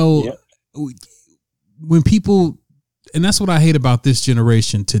 when people, and that's what I hate about this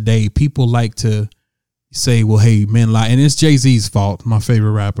generation today, people like to say, well, hey, men lie. And it's Jay-Z's fault, my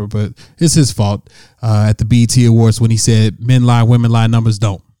favorite rapper, but it's his fault at the BET Awards when he said men lie, women lie, numbers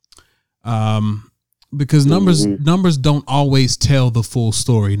don't. Because numbers don't always tell the full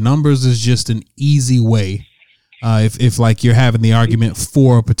story. Numbers is just an easy way. If like you're having the argument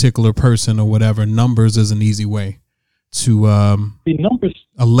for a particular person or whatever, numbers is an easy way to a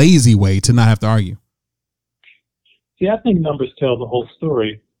lazy way to not have to argue. See, I think numbers tell the whole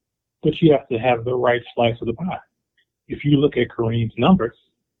story, but you have to have the right slice of the pie. If you look at Kareem's numbers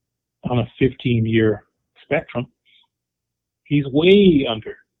on a 15-year spectrum, he's way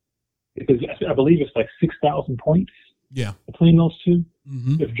under. Because I believe it's like 6,000 points between those two.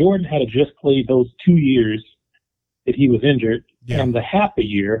 Mm-hmm. If Jordan had just played those 2 years that he was injured and the half a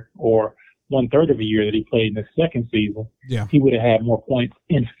year or 1/3 of a year that he played in the second season, he would have had more points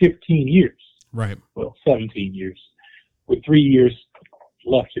in 15 years. Right. Well, 17 years with 3 years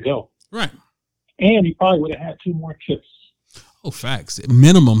left to go. Right. And he probably would have had 2 more chips. Oh, facts.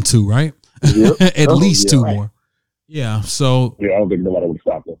 Minimum 2, right? Yep. At least 2 more. Yeah, so... Yeah, I don't think nobody would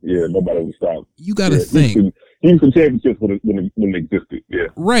stop him. Yeah, nobody would stop him. You got to think. He was in championships when it existed, yeah.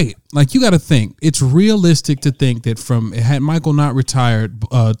 Right. Like, you got to think. It's realistic to think that had Michael not retired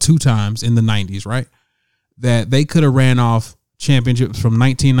 2 times in the 90s, right, that they could have ran off championships from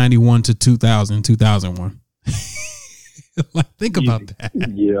 1991 to 2001. Like, think about that.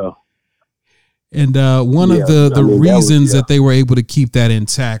 Yeah. And one of the reasons that they were able to keep that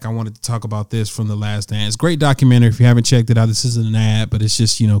intact, I wanted to talk about this from The Last Dance. Great documentary. If you haven't checked it out, this isn't an ad, but it's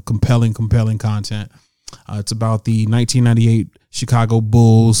just, compelling content. It's about the 1998 Chicago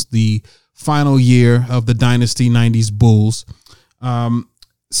Bulls, the final year of the Dynasty 90s Bulls.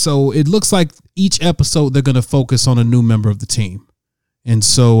 So it looks like each episode they're going to focus on a new member of the team. And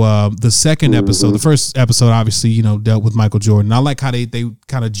so the second episode, the first episode, obviously, dealt with Michael Jordan. I like how they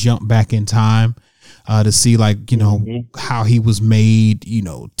kind of jump back in time to see, like, how he was made,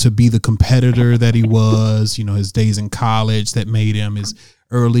 to be the competitor that he was, his days in college that made him, his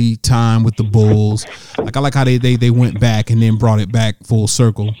early time with the Bulls. Like, I like how they went back and then brought it back full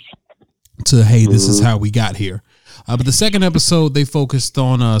circle to, hey, this is how we got here. But the second episode, they focused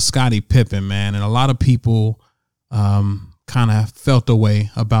on Scottie Pippen, man. And a lot of people kind of felt a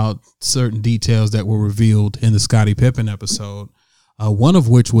way about certain details that were revealed in the Scottie Pippen episode. One of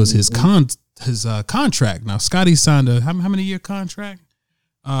which was his contract. Now, Scottie signed a how many year contract?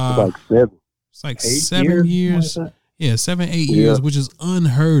 Like 7. It's like 7 years. Yeah, 7-8 years, which is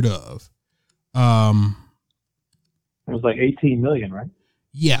unheard of. It was like $18 million, right?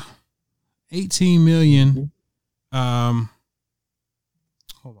 Yeah, $18 million. Hold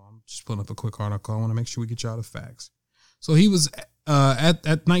on, I'm just pulling up a quick article. I want to make sure we get y'all the facts. So he was by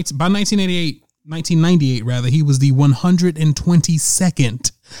 1998 rather, he was the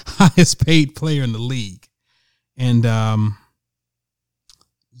 122nd highest paid player in the league. And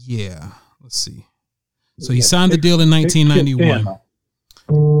let's see. So he signed the deal in 1991.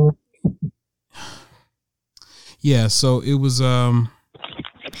 Yeah, so it was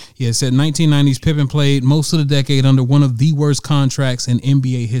it said 1990s Pippen played most of the decade under one of the worst contracts in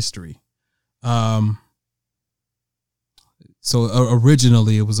NBA history. So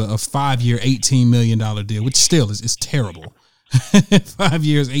originally it was a 5-year, $18 million deal, which still is terrible. 5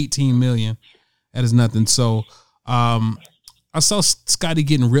 years, $18 million. That is nothing. So I saw Scottie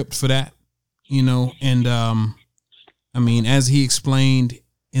getting ripped for that, and as he explained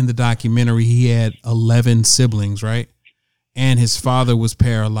in the documentary, he had 11 siblings, right? And his father was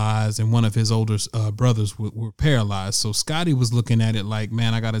paralyzed, and one of his older brothers were paralyzed. So Scottie was looking at it like,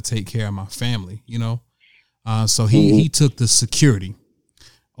 man, I got to take care of my family, So he took the security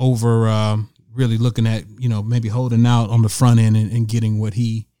over really looking at, maybe holding out on the front end and getting what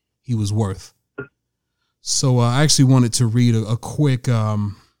he was worth. So I actually wanted to read a quick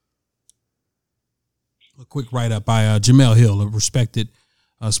write-up by Jemele Hill, a respected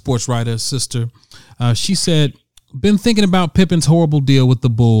sports writer, sister. She said, been thinking about Pippen's horrible deal with the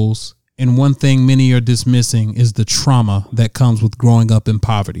Bulls, and one thing many are dismissing is the trauma that comes with growing up in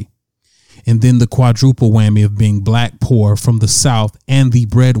poverty. And then the quadruple whammy of being black, poor from the South, and the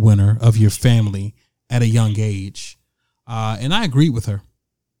breadwinner of your family at a young age. And I agree with her.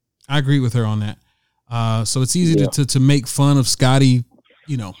 On that. So it's easy to make fun of Scottie,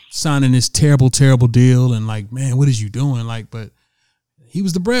 signing this terrible, terrible deal. And like, man, what is you doing? Like, but he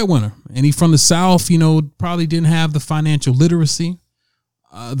was the breadwinner, and he from the South, probably didn't have the financial literacy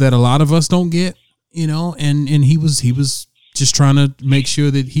that a lot of us don't get, and he was just trying to make sure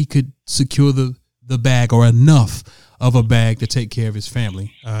that he could secure the bag, or enough of a bag to take care of his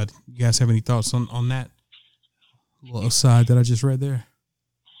family. You guys have any thoughts on that little aside that I just read there?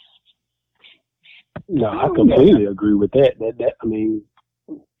 No, I completely agree with that. We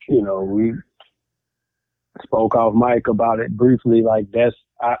spoke off mic about it briefly. Like,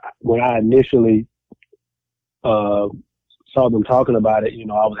 when I initially saw them talking about it, I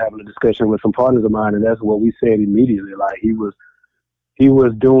was having a discussion with some partners of mine, and that's what we said immediately. Like, he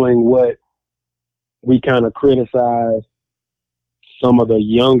was doing what we kind of criticized some of the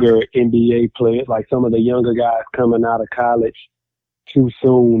younger NBA players, like some of the younger guys coming out of college too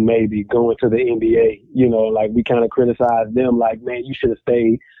soon, maybe going to the NBA. Like, we kind of criticized them, like, man, you should have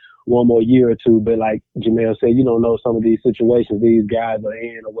stayed one more year or two. But like Jemele said, you don't know some of these situations these guys are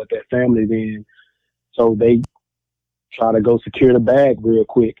in or what their family's in. So they try to go secure the bag real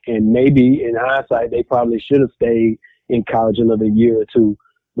quick. And maybe in hindsight, they probably should have stayed in college another year or two.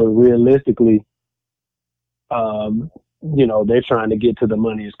 But realistically, they're trying to get to the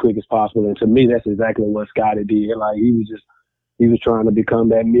money as quick as possible. And to me, that's exactly what Scottie did. Like, he was trying to become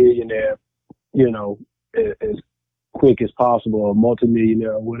that millionaire, as quick as possible, or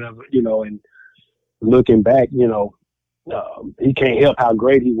multimillionaire or whatever, and looking back, he can't help how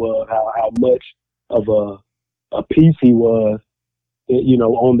great he was, how much of a piece he was,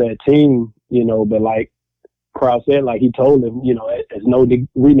 on that team, but like Krause said, like he told him, there's no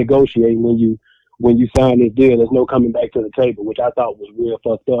renegotiating when you sign this deal. There's no coming back to the table, which I thought was real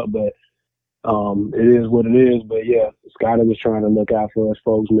fucked up. But It is what it is. But yeah, Scotty was trying to look out for us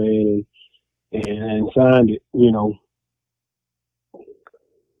folks, man, and signed it, you know.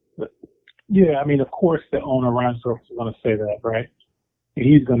 Yeah, I mean, of course, the owner, Ron Surface, is going to say that, right?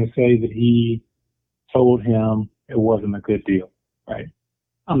 He's going to say that he told him it wasn't a good deal, right?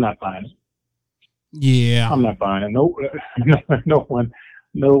 I'm not buying it. Yeah, I'm not buying it. No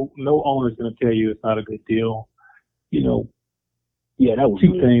owner's going to tell you it's not a good deal. You know, Yeah, that was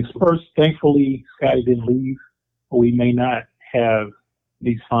two good. things. First, thankfully, Scotty didn't leave. We may not have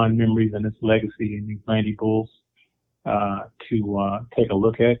these fond memories and this legacy in these 90 Bulls to take a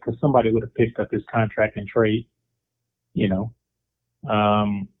look at, because somebody would have picked up his contract and trade, you know.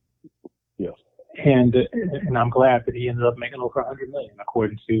 Yeah. And I'm glad that he ended up making over $100 million,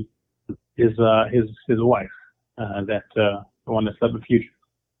 according to his wife, the one that's up in Future.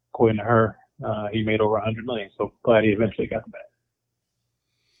 According to her, he made over $100 million. So glad he eventually got the bag.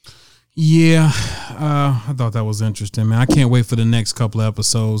 Yeah, I thought that was interesting, man. I can't wait for the next couple of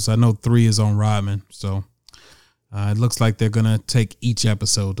episodes. I know 3 is on Rodman, so it looks like they're gonna take each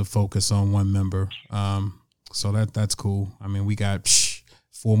episode to focus on one member. So that's cool. I mean, we got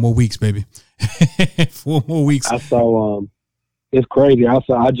 4 more weeks, baby. 4 more weeks. I saw. It's crazy.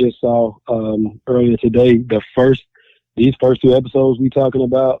 I just saw earlier today these first 2 episodes we talking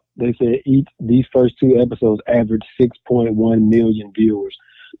about. They said these first 2 episodes averaged 6.1 million viewers,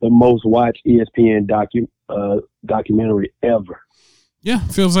 the most watched ESPN documentary ever. Yeah,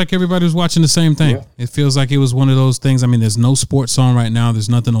 feels like everybody was watching the same thing. Yeah. It feels like it was one of those things. I mean, there's no sports on right now. There's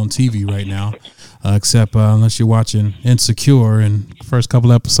nothing on TV right now, except unless you're watching Insecure. And the first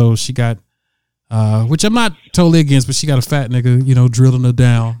couple episodes, she got, which I'm not totally against, but she got a fat nigga, you know, drilling her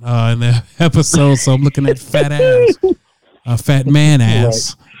down in the episode. So I'm looking at fat ass, fat man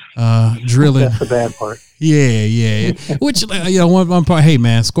ass, drilling. That's the bad part. Yeah. Which, you know, one part, hey,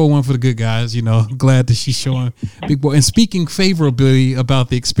 man, score 1 for the good guys. You know, glad that she's showing big boy. And speaking favorably about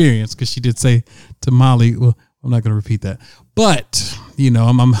the experience, because she did say to Molly, well, I'm not going to repeat that. But, you know,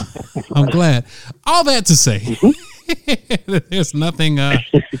 I'm glad. All that to say, there's nothing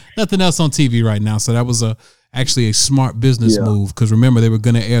else on TV right now. So that was actually a smart business move, because remember, they were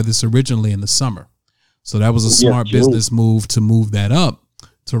going to air this originally in the summer. So that was a smart business move to move that up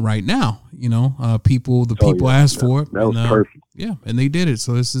to right now. You know, people asked for it. That was perfect. Yeah, and they did it.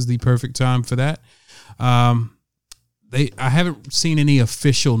 So this is the perfect time for that. I haven't seen any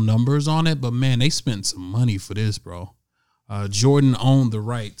official numbers on it, but man, they spent some money for this, bro. Jordan owned the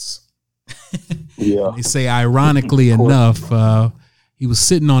rights. Yeah. They say, ironically enough, he was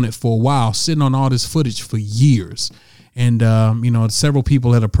sitting on it for a while, sitting on all this footage for years. And, you know, several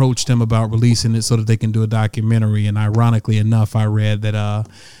people had approached him about releasing it so that they can do a documentary. And ironically enough, I read that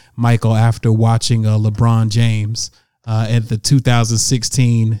Michael, after watching LeBron James at the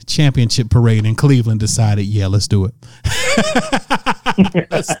 2016 championship parade in Cleveland, decided, yeah, let's do it.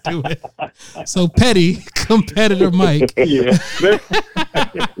 Let's do it. So petty competitor Mike. Yeah.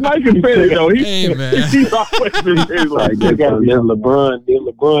 Mike is petty, though. Hey, man. He's always been Like this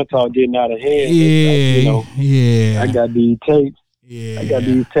LeBron talk getting out of hand. Yeah, You know, yeah. I got these tapes. Yeah. I got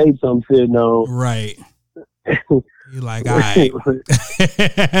these tapes I'm sitting on. Right. You're like, all right. All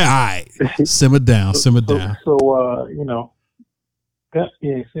right. Simmer down. So, you know, that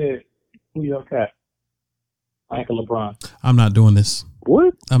being said, who y'all got? Michael LeBron. I'm not doing this.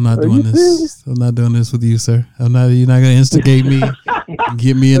 What? I'm not Are doing you this. serious? I'm not doing this with you, sir. You're not gonna instigate me.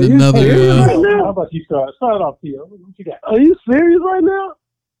 Get me in Are you another. serious right now? How about you start off, Theo? What you got? Are you serious right now?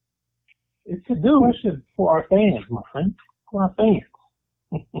 It's a question for our fans, my friend. For our fans.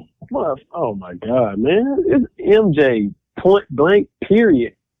 Well, oh my God, man! It's MJ. Point blank.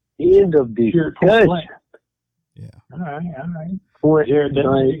 Period. End of Period, point discussion. blank. Yeah. All right. Point Jared, then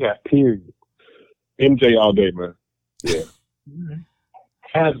blank. you got Period. MJ all day, man.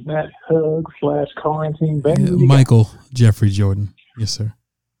 hazmat hug / quarantine baby. Yeah, Michael Jeffrey Jordan. Yes, sir.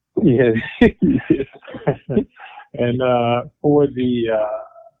 Yeah. And for the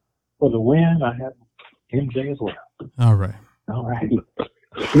win, I have MJ as well. All right. All right.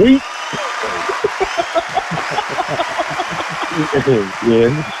 Sweet.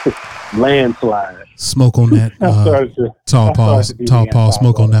 Yeah. Landslide. Smoke on that. I'm sorry to- Tall I'm pause. sorry to be Tall the pause.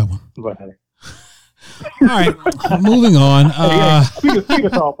 Smoke on that one. But, hey. All right. Moving on. Speaking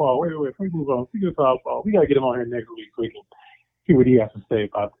of Tall Paul, wait, before we move on, speaking of Tall Paul, we got to get him on here next week so we can see what he has to say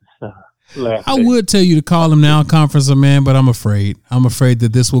about this last I day. would tell you to call him now, Conference Man, but I'm afraid. I'm afraid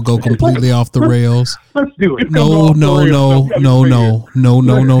that this will go completely off the rails. Let's do it. No.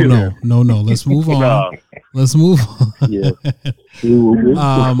 Let's move on. Nah. Let's move on. Yeah.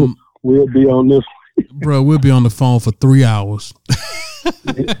 We'll be on this. Bro, we'll be on the phone for 3 hours.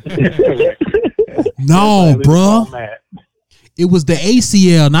 No, bruh. It was the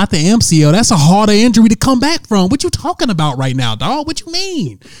ACL, not the MCL. That's a harder injury to come back from. What you talking about right now, dog? What you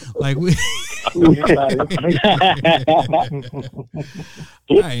mean? Like,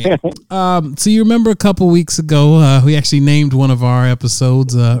 right. So you remember a couple weeks ago, we actually named one of our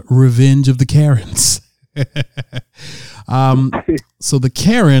episodes "Revenge of the Karens." So the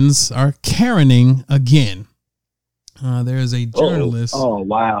Karens are Karening again. There is a journalist. Oh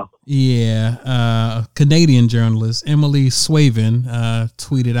wow. Yeah. A Canadian journalist, Emily Swaven,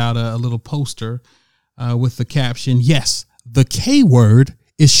 tweeted out a little poster with the caption, "Yes, the K word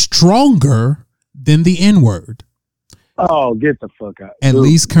is stronger than the N word." Oh, get the fuck out. At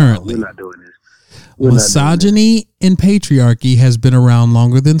least currently. We're not doing this. Misogyny and patriarchy has been around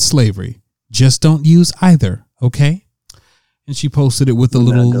longer than slavery. Just don't use either, okay? And she posted it with a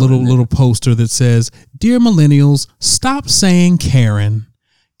little poster that says, "Dear millennials, stop saying Karen.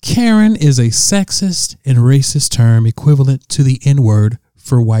 Karen is a sexist and racist term equivalent to the N-word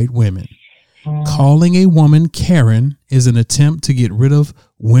for white women. Calling a woman Karen is an attempt to get rid of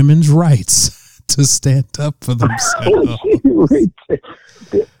women's rights to stand up for themselves."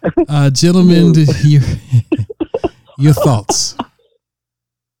 Gentlemen, your thoughts.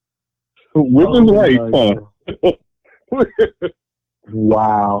 Women's rights, huh?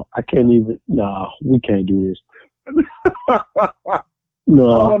 Wow, I can't even. No, we can't do this.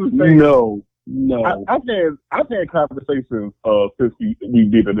 No. I've had conversations since we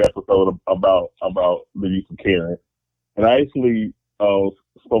did an episode about the use of Karen, and I actually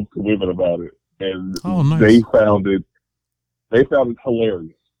spoke to women about it, and nice. they found it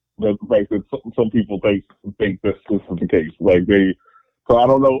hilarious. The fact that some people think this is the case, like they. So I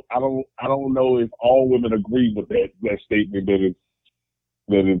don't know. I don't know if all women agree with that statement that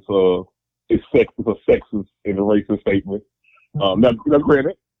it's a sexist and a racist statement. Now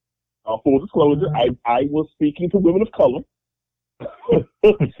granted, full disclosure, I was speaking to women of color,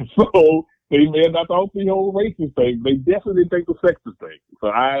 so they may not thought the whole racist thing. They definitely think the sexist thing. So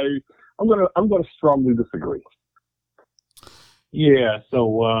I'm gonna strongly disagree. Yeah.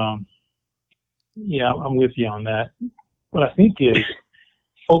 So I'm with you on that. What I think is,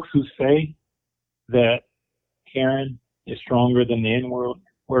 folks who say that Karen is stronger than the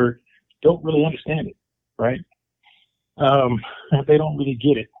N-word don't really understand it, right? They don't really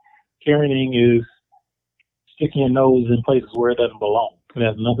get it. Karening is sticking your nose in places where it doesn't belong. It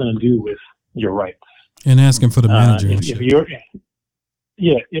has nothing to do with your rights. And asking for the manager. If your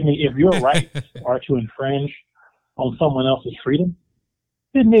rights are to infringe on someone else's freedom,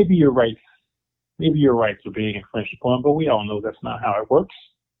 then maybe your rights are being infringed upon, but we all know that's not how it works.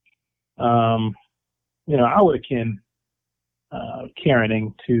 I would akin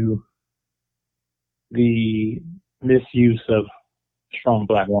Karening to the misuse of strong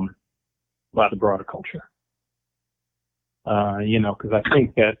black woman by the broader culture. Because I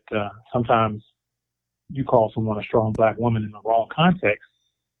think that sometimes you call someone a strong black woman in the wrong context.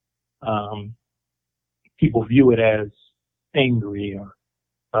 People view it as angry or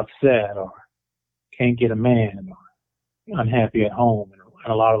upset or can't get a man or unhappy at home and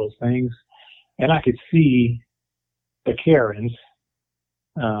a lot of those things. And I could see the Karens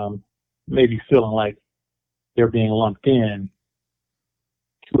maybe feeling like they're being lumped in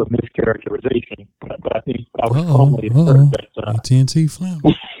to a mischaracterization. But I think I would strongly assert that AT&T Flam.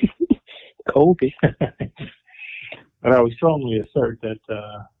 Kobe. But I would strongly assert that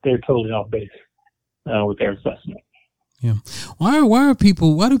they're totally off base with their assessment. Yeah. Why do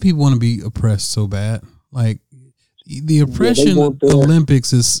people want to be oppressed so bad? Like the oppression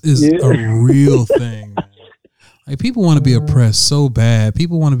Olympics is a real thing. Man. Like people want to be oppressed so bad.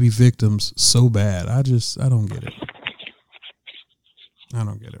 People want to be victims so bad. I don't get it. I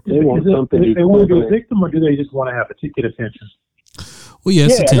don't get it. They want something. They want to be a victim, or do they just want to have get attention? Well, yeah,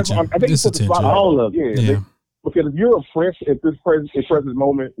 it's attention. I think it's attention. All of it. Yeah. Because if you're oppressed at this present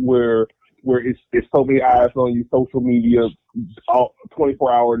moment where it's so many eyes on you, social media,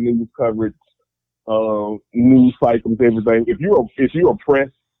 24-hour news coverage, news cycles, everything. If you're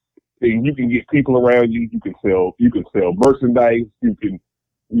oppressed, then you can get people around you. You can sell merchandise. You can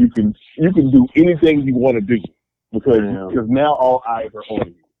do anything you want to do because now all eyes are on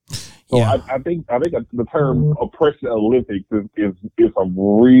you. So yeah. I think the term oppression Olympics is a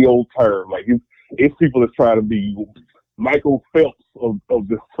real term. Like it's people that's trying to be Michael Phelps of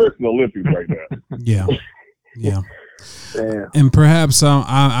this person Olympics right now. Yeah. And perhaps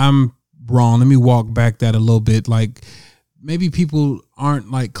I'm wrong. Let me walk back that a little bit. Like maybe people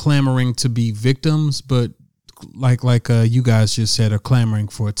aren't like clamoring to be victims, but like you guys just said, are clamoring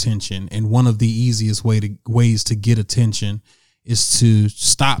for attention. And one of the easiest ways to get attention is to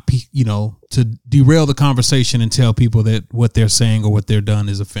stop, to derail the conversation and tell people that what they're saying or what they're done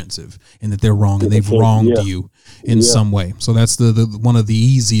is offensive and that they're wrong and they've wronged you in some way. So that's the one of the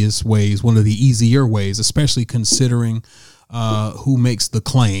easiest ways, one of the easier ways, especially considering who makes the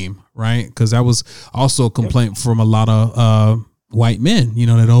claim, right? Because that was also a complaint from a lot of white men,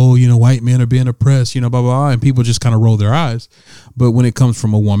 that, white men are being oppressed, blah, blah, blah, and people just kind of roll their eyes. But when it comes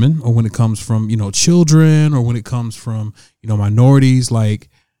from a woman or when it comes from, children or when it comes from, minorities, like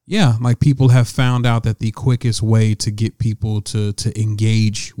people have found out that the quickest way to get people to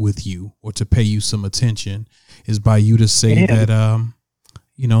engage with you or to pay you some attention is by you to say that,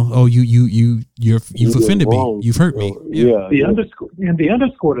 you've offended me. You've hurt me. Yeah. The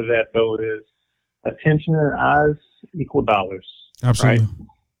underscore to that though is attention and eyes equal dollars. Absolutely. Right?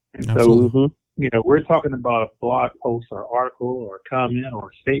 And so, we're talking about a blog post or article or comment or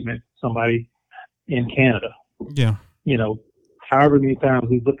statement, somebody in Canada. Yeah. However many times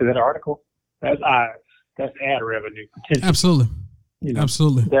we've looked at that article, that's eyes. That's ad revenue potential. Absolutely.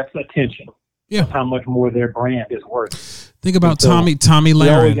 Absolutely. That's attention. Yeah. That's how much more their brand is worth. Think about Tommy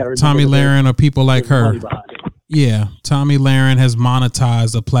Lahren or people like her. Yeah, Tommy Lahren has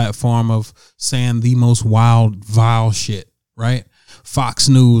monetized a platform of saying the most wild, vile shit, right? Fox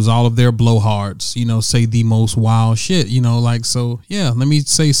News, all of their blowhards, say the most wild shit, let me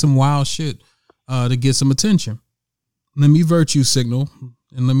say some wild shit to get some attention. Let me virtue signal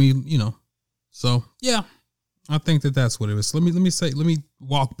and let me, so yeah, I think that's what it is. Let me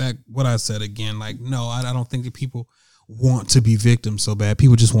walk back what I said again. Like, no, I don't think that people want to be victims so bad.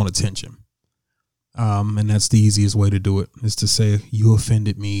 People just want attention. And that's the easiest way to do it is to say, you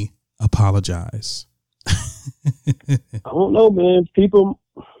offended me, apologize. I don't know, man.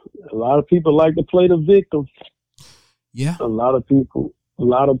 A lot of people like to play the victim. Yeah. A lot of people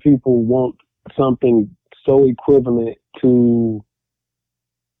want something so equivalent to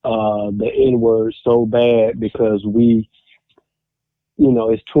the N-word so bad because it's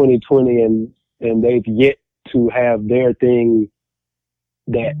 2020 and they've yet to have their thing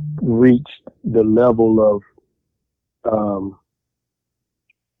that reached the level of,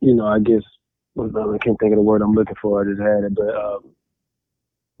 I guess, I can't think of the word I'm looking for. I just had it,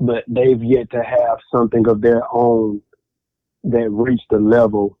 but they've yet to have something of their own that reached the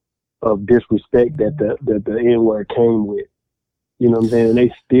level of disrespect that the N-word came with. You know what I'm saying? And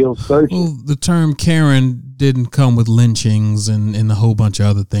they still searching. Well, the term Karen didn't come with lynchings and a whole bunch of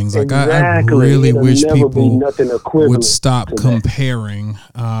other things. Like exactly. I really wish people would stop to comparing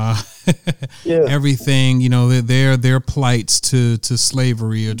everything, their plights to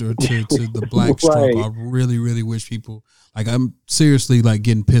slavery or to the black struggle. I really, really wish people, I'm seriously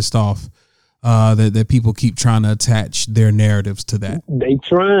getting pissed off that people keep trying to attach their narratives to that. They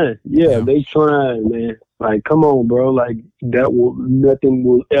trying. They trying, man. Like, come on, bro. Like, nothing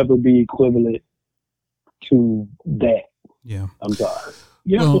will ever be equivalent to that. Yeah. I'm sorry.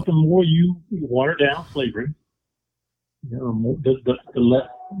 Yeah, but the more you water down slavery, the less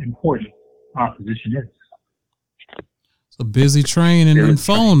important our position is. It's a busy train and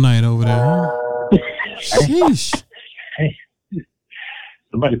phone night over there, huh? Sheesh. Hey,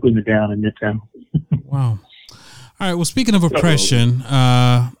 somebody putting it down in Midtown. Wow. All right. Well, speaking of oppression,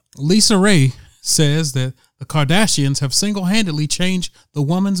 Lisa Ray says that the Kardashians have single-handedly changed the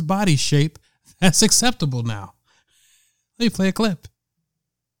woman's body shape that's acceptable now. Let me play a clip.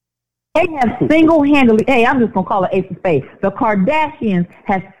 They have single-handedly, I'm just going to call it ace of spades. The Kardashians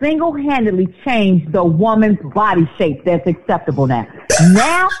have single-handedly changed the woman's body shape that's acceptable now.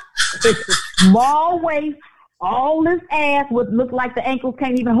 Now, it's a small waist, all this ass would look like the ankles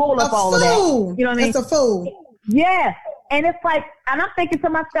can't even hold up all of that. You know what I mean? It's a fool. Yeah. And it's like, and I'm thinking to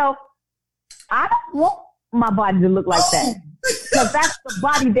myself, I don't want my body to look like that. Because that's the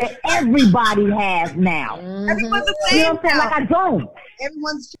body that everybody has now. Everyone's the same. You know what I'm saying? Like, I don't.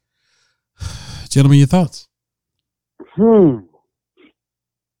 Everyone's. Gentlemen, your thoughts?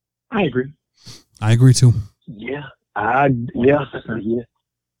 I agree. I agree too. Yeah. I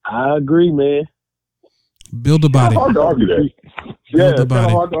agree, man. Build a body. It's hard to argue that. Build a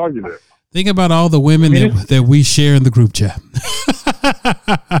body. Hard to argue that. Think about all the women that we share in the group chat.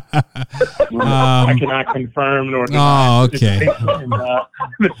 I cannot confirm nor deny. Oh, okay.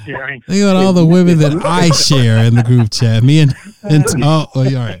 Sharing. Think about all the women that I share in the group chat. Me and all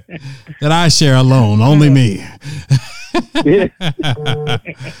right. That I share alone. Only me. But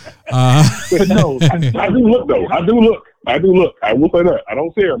no, I do look though. I do look. I will say that. I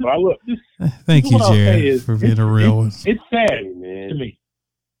don't share, but I look. Thank you, Jared, for being a real one. It's sad, man, to me.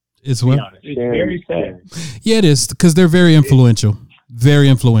 It's what? It's very sad. Yeah, it is, because they're very influential. Very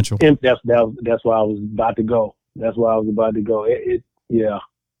influential. That's why I was about to go. That's why I was about to go. Yeah.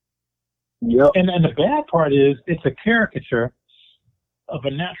 Yep. And the bad part is it's a caricature of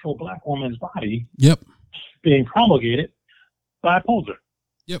a natural black woman's body Yep. being promulgated by a poser.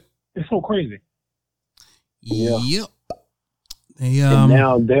 Yep. It's so crazy. Yeah. Yep. They, And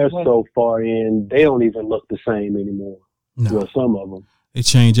now they're so far in, they don't even look the same anymore. no, Well, some of them. they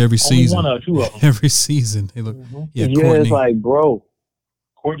change every Only season. one or two of them. Every season they look. Mhm. Yeah, Yeah, Courtney. it's like, bro,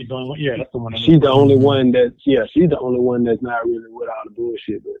 Courtney's the only one. Yeah, that's the one. she's the only one she's the only one that's not really with all the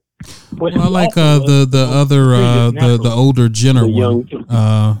bullshit. But Well, I like the other the older Jenner The one,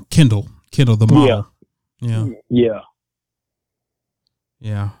 young- Kendall the model. Yeah, yeah.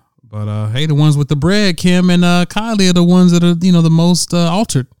 yeah. But hey, the ones with the bread, Kim and Kylie, are the ones that are the most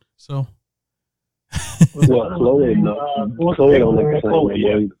altered. So Well, Chloe, no. Chloe don't look the same Chloe,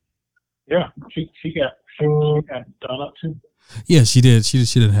 way. yeah, she got done up too. yeah, she did. She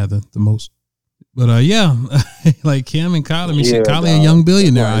didn't have the most. But yeah, like Kim and Kylie. I mean, Yeah, Kylie a dog. young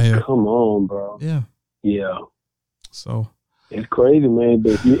billionaire Like, out here. Come on, bro. Yeah. Yeah. So It's crazy, man.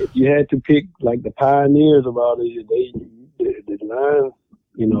 But if you had to pick like the pioneers of all this, the lines,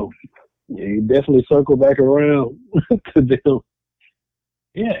 you definitely circle back around to them.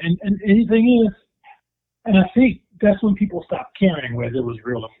 Yeah, and the thing is, and I think that's when people stopped caring whether it was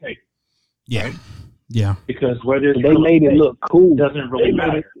real or fake. yeah, Right? yeah, Because whether it's They real or made it fake look cool. doesn't really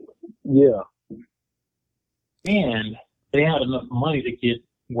matter. Yeah. And they had enough money to get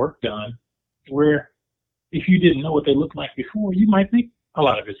work done where if you didn't know what they looked like before, you might think a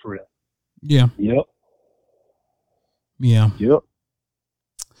lot of it's real. yeah, Yep. yeah. Yep.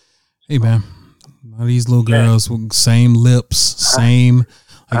 Hey man, a lot of these little girls with same lips, same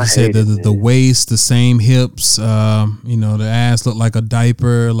like I you said, hate it, the man. waist, the same hips. The ass look like a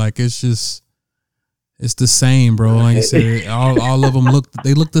diaper. Like it's the same, bro. Like you said, all of them look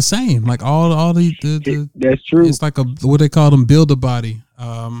the same. Like all the That's true. it's like what they call them, build a body.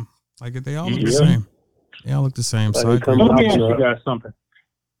 Like they all look the Yeah. same. They all look the same. So I Like agree. come Let me out, ask you bro. guys something.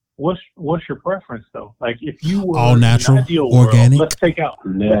 What's your preference though? Like if you were All in an natural, ideal world, organic? let's take out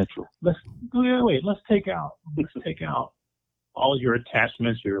Natural. let's take out all your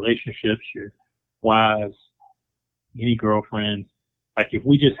attachments, your relationships, your wives, any girlfriends. Like if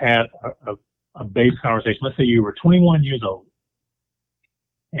we just had a base conversation, let's say you were 21 years old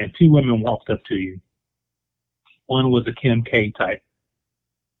and two women walked up to you. One was a Kim K type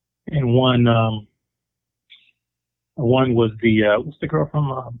and one was the what's the girl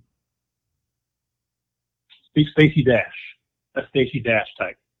from Stacey Dash. A Stacey Dash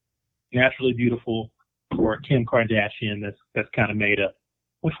type. Naturally beautiful, or a Kim Kardashian that's kind of made up.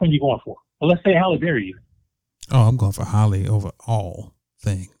 Which one are you going for? Well, let's say Halle Berry even. Oh, I'm going for Holly over all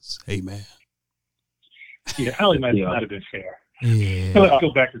things. Amen. Yeah, Halle might Yeah. not have been fair. Yeah. Let's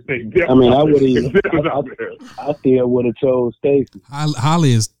go back to Stacey. I mean, I would even. It was out there. I still would have chose Stacey.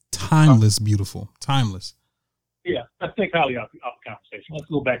 Holly is timeless, beautiful, timeless. Yeah, let's take Halle out the conversation. Let's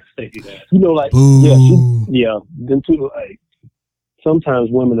go back to Stacey Dash. Like Boo. them two. Like sometimes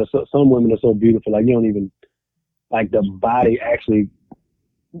some women are so beautiful. Like you don't even like the body actually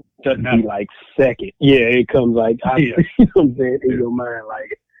Doesn't be matter. like second. Yeah, it comes like Yeah. you know what I'm saying in your mind.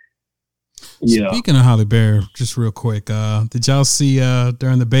 Like Speaking of Halle Berry, just real quick, did y'all see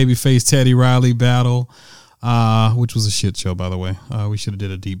during the Babyface Teddy Riley battle, which was a shit show, by the way? We should have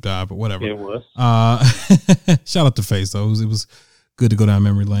did a deep dive, but whatever. It was. Shout out to Face though. It was good to go down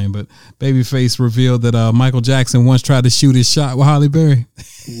memory lane. But Babyface revealed that Michael Jackson once tried to shoot his shot with Halle Berry.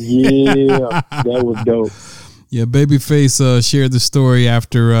 yeah, that was dope. Yeah, Babyface shared the story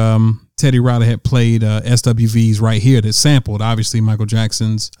after Teddy Riley had played SWV's Right Here that sampled, obviously, Michael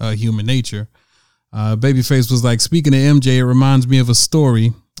Jackson's Human Nature. Babyface was like, speaking of MJ, it reminds me of a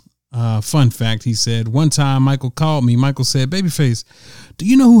story. Fun fact, he said, one time Michael called me. Michael said, Babyface, do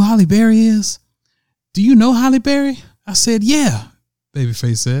you know who Halle Berry is? Do you know Halle Berry? I said, yeah.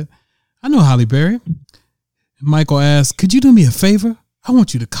 Babyface said, I know Halle Berry. Michael asked, could you do me a favor? I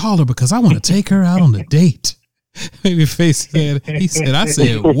want you to call her because I want to take her out on a date. Babyface said, I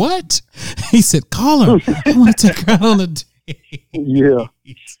said, what? He said, call her. I want to take her out on a date. Yeah.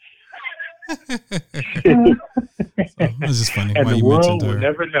 So, that's just funny And why the you world mentioned will her.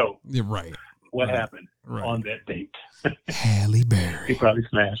 never know Yeah, right. what happened Right. on that date. Halle Berry. He probably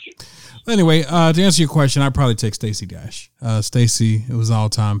smashed. Anyway, to answer your question, I'd probably take Stacey Dash. Stacey, it was all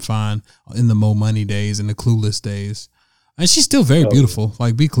time fine in the Mo Money days and the Clueless days. And she's still very beautiful.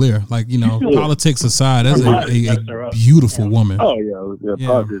 Like, be clear. Like, politics aside, that's a beautiful woman. Oh yeah, Yeah.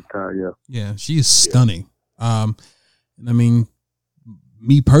 positive time. Yeah. Yeah, she is stunning. And I mean,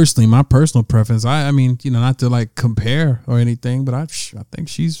 me personally, my personal preference, I mean, not to like compare or anything, but I think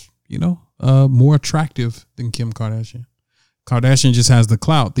she's, more attractive than Kim Kardashian. Kardashian just has the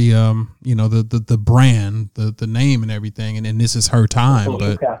clout, the the brand, the name and everything, and this is her time.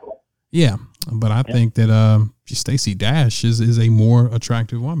 But yeah, but I think that Stacey Dash is a more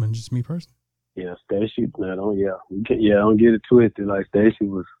attractive woman, just me personally. Yeah, Stacey, don't get it twisted. Like Stacey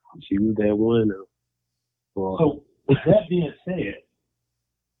was that one. So with that being said,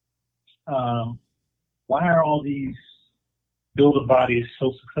 why are all these builder bodies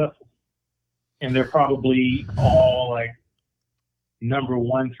so successful? And they're probably all like number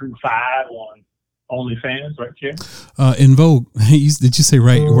 1 through 5 on OnlyFans, right, Jared? In Vogue. Did you say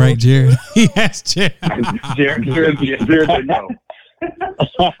right, Jared? He asked Jared. Jared said no.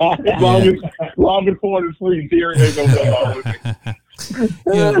 Long as porn is free, Jared ain't gonna go with it.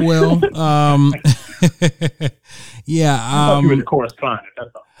 Yeah, well, yeah. I thought you were the correspondent. That's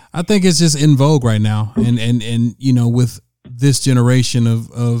all. I think it's just in vogue right now, and with this generation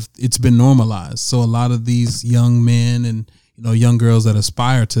of it's been normalized. So a lot of these young men and young girls that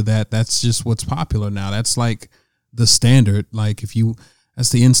aspire to that's just what's popular now. That's like the standard. Like that's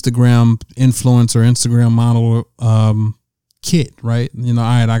the Instagram influencer, Instagram model kit, right? All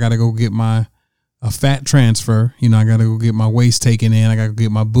right, I got to go get a fat transfer. I got to go get my waist taken in. I got to go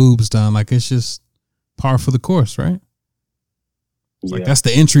get my boobs done. Like it's just par for the course, right? It's like that's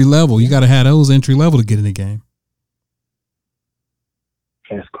the entry level. You got to have those entry level to get in the game.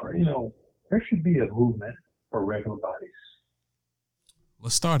 That's crazy. There should be a movement for regular bodies.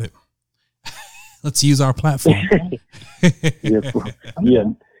 Let's start it. Let's use our platform. Yeah.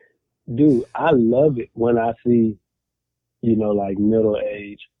 Dude, I love it when I see, like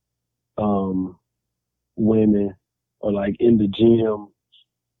middle-aged women or like in the gym,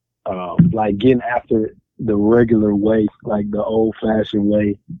 like getting after the regular way, like the old-fashioned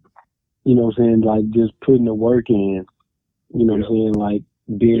way. You know what I'm saying? Like just putting the work in. You know what I'm saying? Like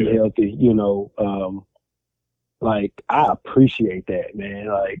being healthy. Like I appreciate that, man.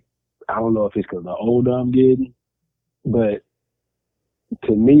 Like I don't know if it's because the older I'm getting, but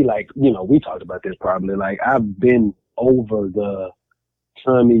to me, like we talked about this probably. Like I've been over the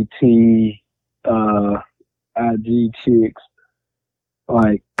Tommy T, IG chicks.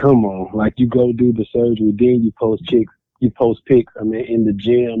 Like, come on, like you go do the surgery, then you post pics. I mean, in the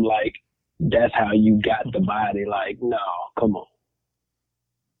gym, like that's how you got the body. Like, no, come on.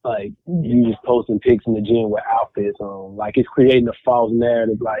 Like you just posting pics in the gym with outfits on. Like it's creating a false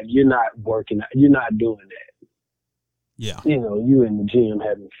narrative. Like you're not working, you're not doing that. Yeah. You in the gym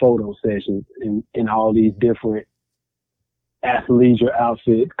having photo sessions in all these different athleisure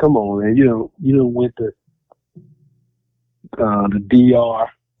outfits. Come on, man. You don't went to the DR.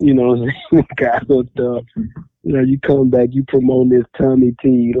 Guys and stuff. You come back, you promote this Tommy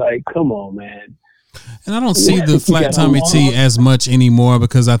T. Like, come on, man. And I don't see the flat tummy tea as much anymore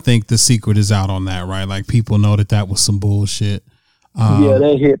because I think the secret is out on that, right? Like people know that was some bullshit. Yeah,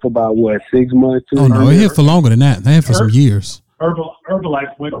 that hit for about 6 months? Oh no, it hit for longer than that. They hit for some years.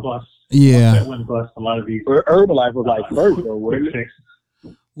 Herbalife went bust. Yeah, that went bust. A lot of these. Herbalife was like first, though, wasn't it?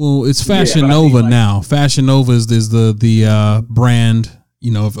 Well, it's Fashion Nova now. Fashion Nova is the brand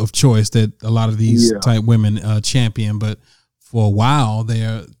of choice that a lot of these type women champion, but. For a while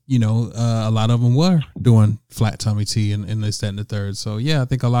there, a lot of them were doing flat tummy tea and this, that, and the third. So, yeah, I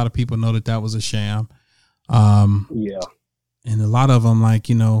think a lot of people know that was a sham. Yeah. And a lot of them, like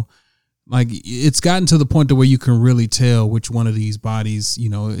it's gotten to the point to where you can really tell which one of these bodies,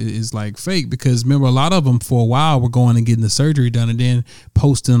 is like fake. Because remember, a lot of them for a while were going and getting the surgery done and then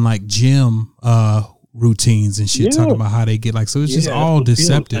posting like gym routines and shit, talking about how they get so it's just all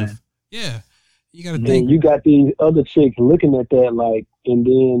deceptive. Yeah. You got to think. You got these other chicks looking at that, like, and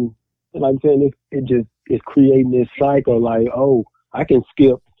then, like I'm saying, it's creating this cycle, like, oh, I can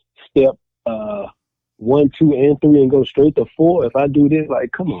skip step 1, 2, and 3 and go straight to 4 if I do this.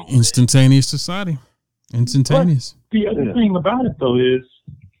 Like, come on. Instantaneous society. Instantaneous. But the other thing about it, though, is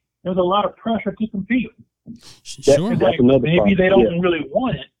there's a lot of pressure to compete. Sure. That's another maybe part. They don't really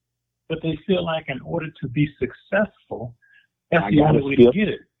want it, but they feel like in order to be successfall, that's the only way to get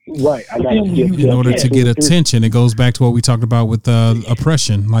it. Right, I got in order to get attention. It goes back to what we talked about with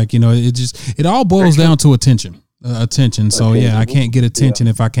oppression. Like it all boils down to attention. So yeah, I can't get attention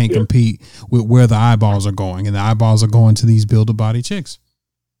if I can't compete with where the eyeballs are going, and the eyeballs are going to these builder body chicks.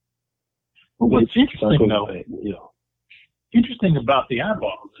 Well, what's interesting though, interesting about the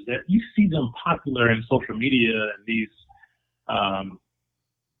eyeballs is that you see them popular in social media and these,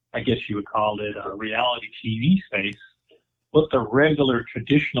 I guess you would call it a reality TV space. But the regular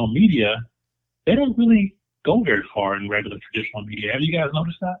traditional media, they don't really go very far in regular traditional media. Have you guys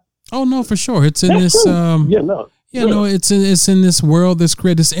noticed that? Oh no, for sure. It's in this. Yeah, no, it's in this world this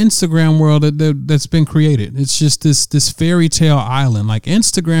Instagram world that's been created. It's just this fairy tale island, like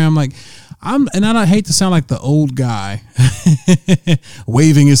Instagram. Like I don't hate to sound like the old guy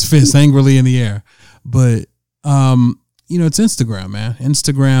waving his fist angrily in the air, but it's Instagram, man.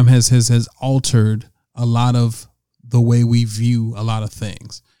 Instagram has altered a lot of the way we view a lot of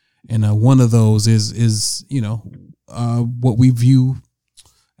things, and one of those is what we view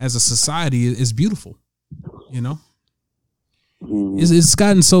as a society is beautiful. It's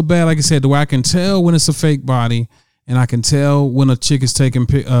gotten so bad, like I said, the way I can tell when it's a fake body, and I can tell when a chick is taking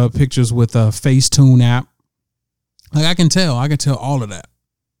pictures with a Facetune app. Like I can tell all of that.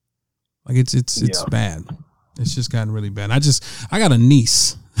 Like it's bad. It's just gotten really bad. I got a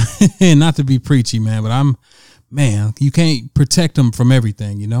niece, and not to be preachy, man, but you can't protect them from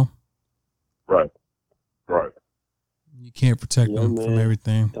everything, Right. You can't protect them from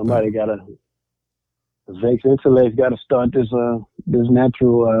everything. Somebody gotta. Vex Intellect got to start this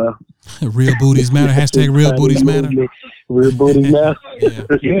natural real booties matter. Hashtag real booties matter. Real booties matter.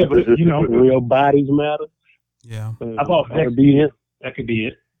 Yeah, but real bodies matter. Yeah. How about RBM? That could be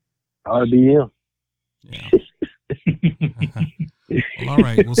it. RBM. Yeah. Well, all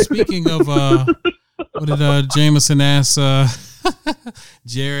right. Well, speaking of what did Jameson ask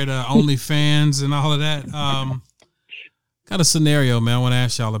Jared OnlyFans and all of that? Got a scenario, man, I want to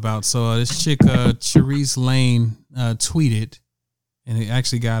ask y'all about. So this chick, Cherise Lane, tweeted, and it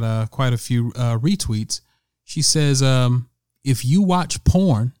actually got quite a few retweets. She says, if you watch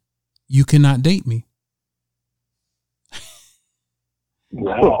porn, you cannot date me.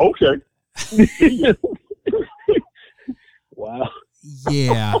 Wow. Okay. Wow.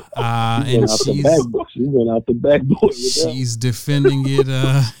 Yeah. And she went out the backboard. She's defending it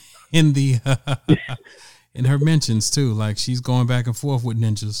in the in her mentions too. Like she's going back and forth with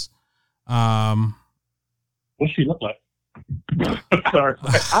ninjas. What's she look like? Sorry.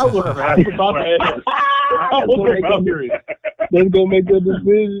 I was about to Let's go make a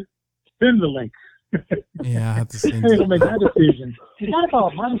decision. Send the link. Yeah, I have to send to make that decision. It's not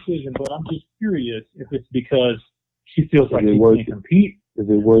about my decision, but I'm just curious if it's because she feels like she can't compete with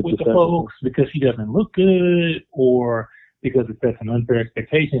the folks because she doesn't look good, or because it sets an unfair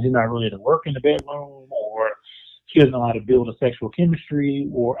expectation. She's not really to work in the bedroom, or she doesn't know how to build a sexual chemistry,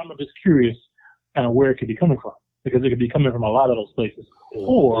 or I'm just curious kind of where it could be coming from, because it could be coming from a lot of those places.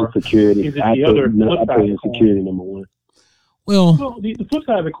 Or insecurity. Is it the other flip side of the insecurity number one? Well, the flip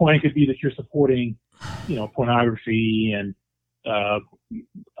side of the coin could be that you're supporting, pornography and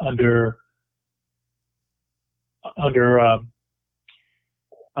underserved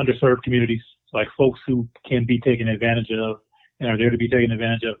communities, like folks who can be taken advantage of and are there to be taken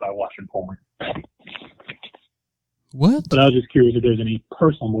advantage of by watching porn. What? But I was just curious if there's any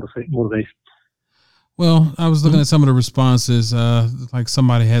personal motivation. Well, I was looking at some of the responses. Like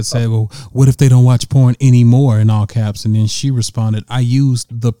somebody had said, well, what if they don't watch porn anymore, in all caps? And then she responded, I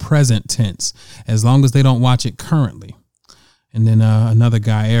used the present tense, as long as they don't watch it currently. And then another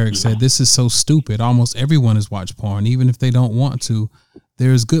guy, Eric, said, this is so stupid. Almost everyone has watched porn, even if they don't want to.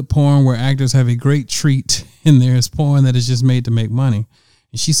 There's good porn where actors have a great treat, and there's porn that is just made to make money.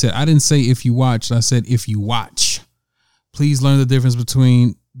 And she said, I didn't say if you watch, I said if you watch. Please learn the difference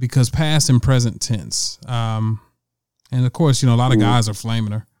because past and present tense. And of course, a lot of guys are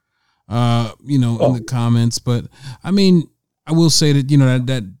flaming her, in the comments. But I mean, I will say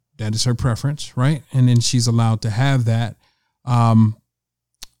that, that is her preference, right? And then she's allowed to have that.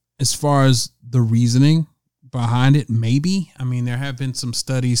 As far as the reasoning behind it, maybe. I mean, there have been some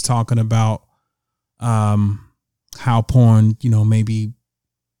studies talking about how porn, maybe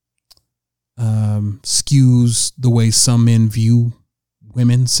skews the way some men view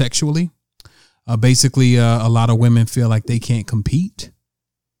women sexually. Basically, a lot of women feel like they can't compete,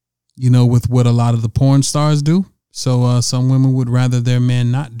 with what a lot of the porn stars do. So some women would rather their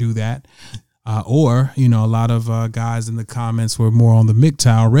men not do that. Or, a lot of guys in the comments were more on the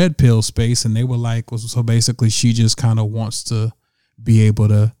MGTOW red pill space, and they were like, so basically she just kind of wants to be able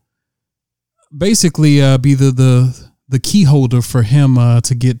to basically be the key holder for him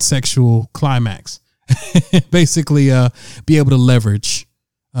to get sexual climax. Basically be able to leverage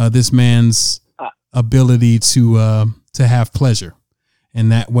this man's ability to have pleasure. And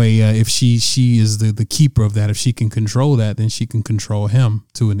that way, if she is the keeper of that, if she can control that, then she can control him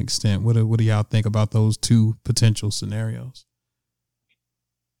to an extent. What do y'all think about those two potential scenarios?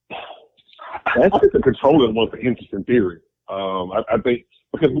 I think the controlling one's an interesting theory. I think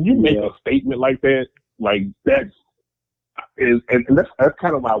because when you make a statement like that, like that's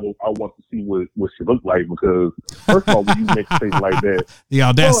kind of why I want to see what she looks like. Because first of all, when you make a statement like that, the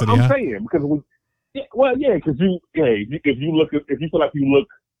audacity. I'm saying because Yeah, well, yeah, because if you feel like you look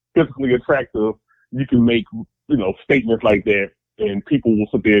physically attractive, you can make statements like that, and people will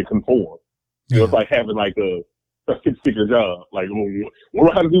sit there and conform. You know, it's like having like a six-figure job. Like, what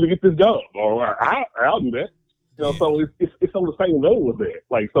do I have to do to get this job? Or I'll do that. You know, so it's on the same level with that.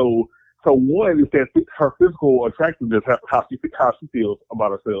 Like, so one is that her physical attractiveness, how she feels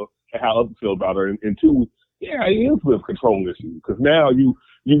about herself, and how others feel about her, and two, yeah, it is with control issue, because now you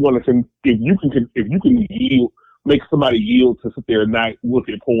want to, if you can yield, make somebody yield to sit there and not look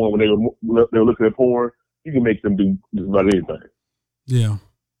at porn when they're looking at porn, you can make them do just about anything. Yeah.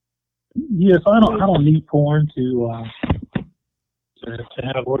 Yeah, so I don't need porn to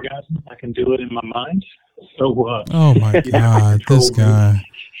have orgasm. I can do it in my mind. So oh my God, this guy.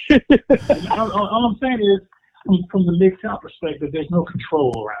 All I'm saying is, from the MGTOW perspective, there's no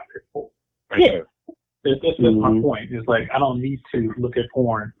control around it. Right? Yeah. That's my point. It's like, I don't need to look at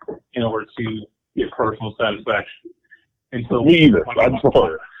porn in order to get personal satisfaction. And so me either. I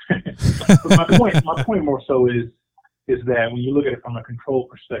prefer it. My point more so is that when you look at it from a control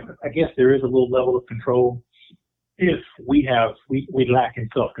perspective, I guess there is a little level of control if we lack in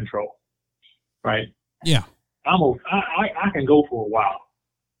self-control, right? Yeah. I can go for a while.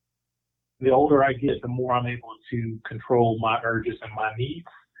 The older I get, the more I'm able to control my urges and my needs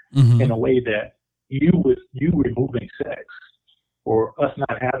in a way that you removing sex or us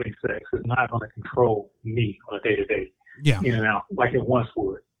not having sex is not going to control me on a day-to-day, in and out, like it once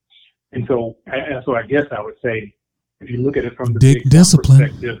would. And so I guess I would say, if you look at it from the big discipline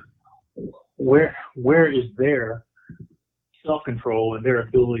perspective, where is their self-control and their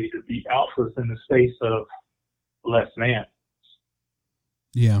ability to be alphas in the space of less man?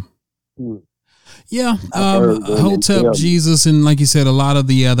 Yeah. Yeah, Hotep Jesus, and like you said, a lot of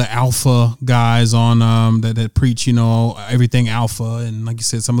the alpha guys on that preach, everything alpha, and like you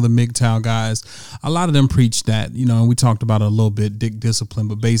said, some of the MGTOW guys, a lot of them preach that, and we talked about it a little bit, dick discipline,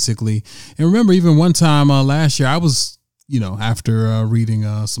 but basically, and remember, even one time last year, I was, after reading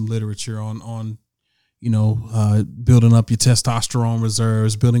some literature on building up your testosterone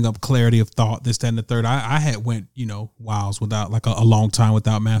reserves, building up clarity of thought, this, that, and the third. I had went, whiles without, like a long time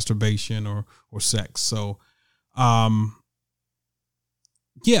without masturbation or sex. So, yeah,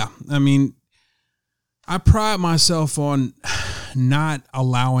 I mean, I pride myself on not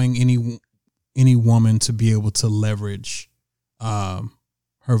allowing any woman to be able to leverage her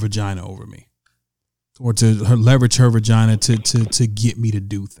vagina over me, or to leverage her vagina to get me to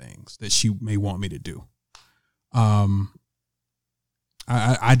do things that she may want me to do.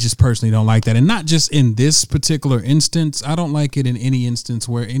 I just personally don't like that. And not just in this particular instance. I don't like it in any instance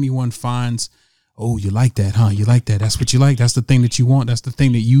where anyone finds, oh, you like that, huh? You like that. That's what you like. That's the thing that you want. That's the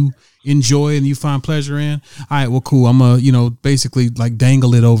thing that you enjoy and you find pleasure in. All right, well, cool. I'm basically like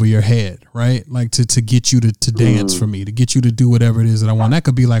dangle it over your head, right? Like to get you to dance for me, to get you to do whatever it is that I want. That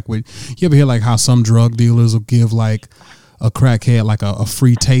could be like, you ever hear like how some drug dealers will give like a crackhead like a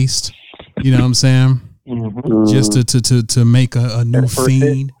free taste? You know what I'm saying? Just to make a new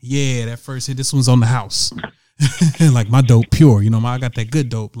fiend. Yeah, that first hit. This one's on the house. Like my dope pure. I got that good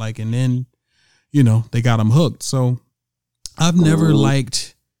dope. Like, and then, they got them hooked. So I've never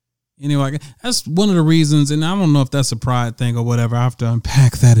liked anyway. That's one of the reasons, and I don't know if that's a pride thing or whatever. I have to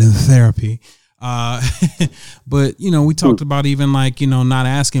unpack that in therapy. But we talked about even like, not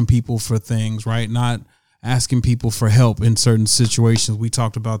asking people for things, right? Not asking people for help in certain situations. We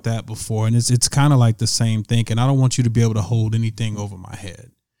talked about that before, and it's kind of like the same thing. And I don't want you to be able to hold anything over my head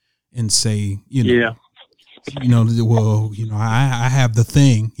and say, I have the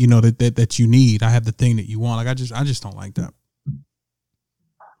thing, that you need. I have the thing that you want. Like I just don't like that.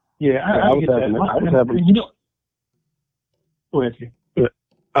 Yeah, I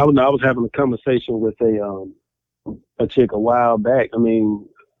was having a conversation with a chick a while back. I mean,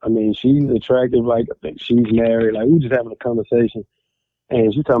 she's attractive. Like, I think she's married. Like, we were just having a conversation,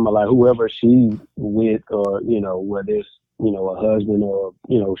 and she's talking about like whoever she's with, or whether it's a husband or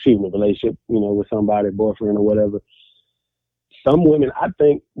she's in a relationship, with somebody, boyfriend or whatever. Some women, I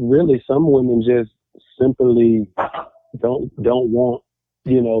think, really, some women just simply don't want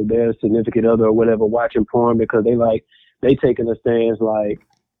their significant other or whatever watching porn, because they taking a stance like,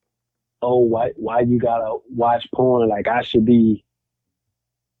 oh, why you gotta watch porn? Like I should be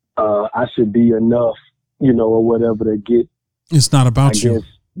enough, or whatever to get. It's not about you.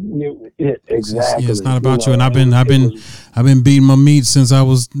 Exactly. It's not about you. And I've been beating my meat since I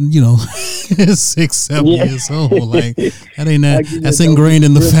was, 6-7 years old. Like that ain't that's ingrained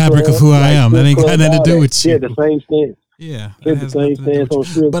in the fabric of who I am. That ain't got nothing to do with you. Yeah, the same stance. Yeah, it's the same stance on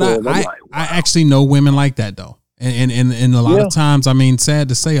strip. But I actually know women like that though. And a lot of times, I mean, sad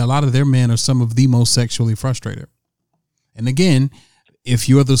to say, a lot of their men are some of the most sexually frustrated. And again, if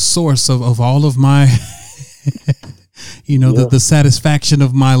you're the source of all of my, the satisfaction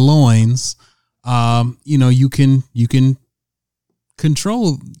of my loins, you can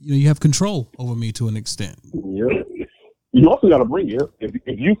control, you have control over me to an extent. Yeah. You also got to bring it.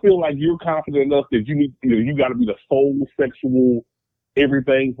 If you feel like you're confident enough that you need, you got to be the sole sexual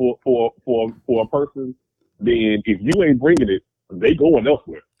everything for a person, then if you ain't bringing it, they going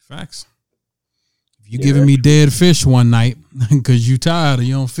elsewhere. Facts. If you giving me dead fish one night because you tired and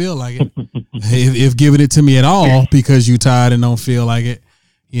you don't feel like it, if giving it to me at all because you tired and don't feel like it,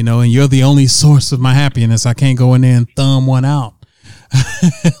 and you're the only source of my happiness, I can't go in there and thumb one out.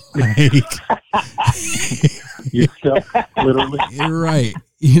 You're stuck, literally. You're right.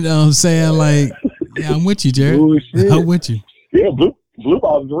 You know what I'm saying? Like, yeah, I'm with you, Jared. I'm with you. Yeah, blue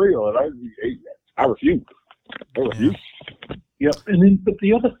ball is real, and I refuse. I refuse. Yep. And then, but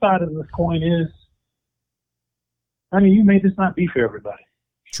the other side of this coin is, I mean, you may just not be for everybody.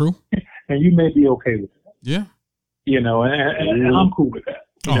 True. And you may be okay with it. Yeah. And I'm cool with that.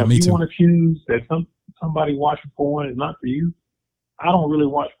 Me if you too. want to choose that somebody watching porn is not for you, I don't really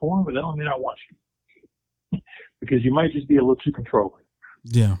watch porn, but that don't mean I watch you. Because you might just be a little too controlling.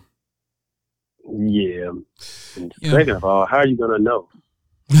 Yeah. Yeah. And second of all, how are you going to know?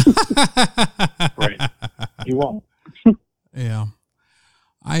 Right. You won't. Yeah.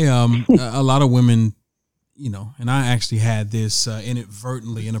 A lot of women, and I actually had this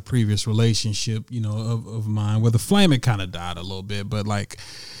inadvertently in a previous relationship, of mine where the flame had kind of died a little bit. But like,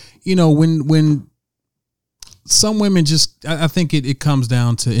 when some women just, I think it comes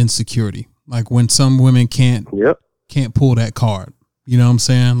down to insecurity. Like when some women can't pull that card, you know what I'm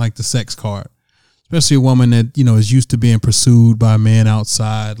saying? Like the sex card. Especially a woman that, is used to being pursued by men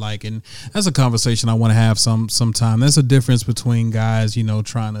outside. Like, and that's a conversation I want to have sometime. There's a difference between guys,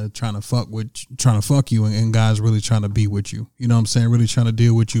 trying to fuck you and guys really trying to be with you. You know what I'm saying? Really trying to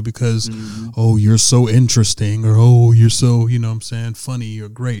deal with you because, oh, you're so interesting, or, oh, you're so, funny or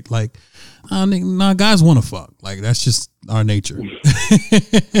great. Like, nah, guys want to fuck. Like, that's just our nature.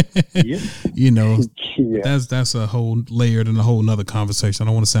 That's a whole layered and a whole nother conversation. I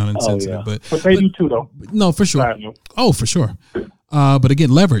don't want to sound insensitive, but they do too, though. No, for sure. Oh, for sure. But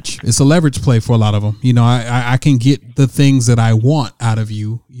again, leverage. It's a leverage play for a lot of them. I can get the things that I want out of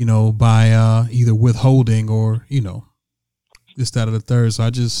you, by either withholding or, this, that, or the third. So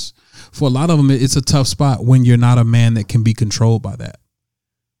for a lot of them, it's a tough spot when you're not a man that can be controlled by that.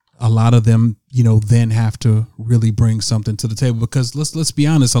 A lot of them, then have to really bring something to the table because let's be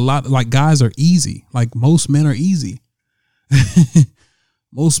honest, a lot like guys are easy. Like most men are easy.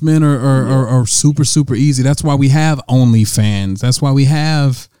 Most men are super, super easy. That's why we have OnlyFans. That's why we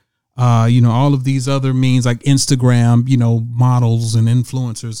have, all of these other means like Instagram, models and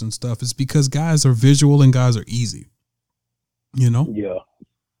influencers and stuff. It's because guys are visual and guys are easy. Yeah.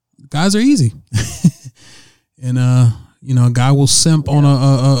 Guys are easy. And, a guy will simp on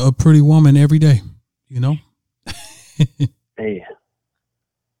a pretty woman every day, Man.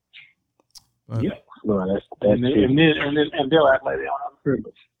 But, No, that's and they'll act like they don't have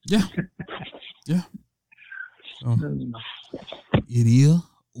privilege. Yeah. Yeah. So, it is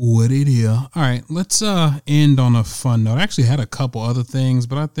what it is. All right, let's end on a fun note. I actually had a couple other things,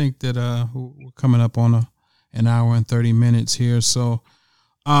 but I think that we're coming up on an hour and 30 minutes here. So,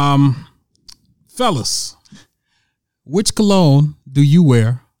 fellas, which cologne do you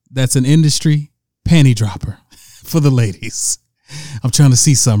wear that's an industry panty dropper for the ladies? I'm trying to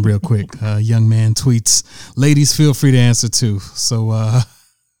see something real quick. Young man tweets. Ladies, feel free to answer too. So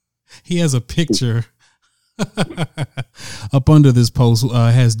he has a picture up under this post. It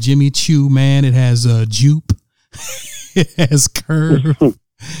has Jimmy Choo, man. It has Jupe. It has Curve. It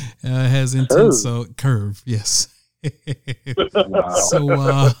has Intense. So Curve, yes. Wow. So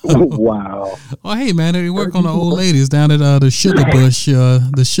wow. Oh, hey man, they work on the old ladies down at the Sugar Bush,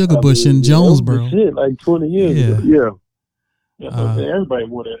 in Jonesboro. Shit, like 20 years ago. Yeah. Everybody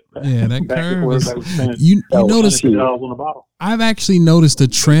wore that. Yeah, that Curve. Is, you notice? on the bottle. I've actually noticed a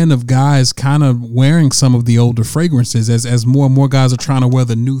trend of guys kind of wearing some of the older fragrances as more and more guys are trying to wear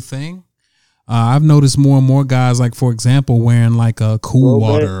the new thing. I've noticed more and more guys, like for example, wearing like a Cool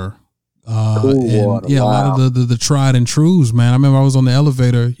Water. Water. Yeah, wow. a lot of the tried and trues, man. I remember I was on the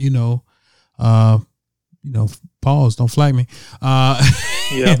elevator, pause, don't flag me.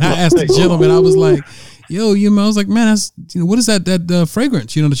 And I asked the gentleman, I was like, yo, I was like, man, that's, what is that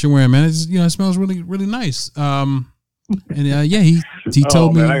fragrance, that you're wearing, man? It's, it smells really, really nice. He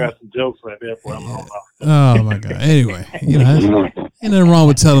told me. I got some jokes right there for him. Oh my God. Anyway, ain't nothing wrong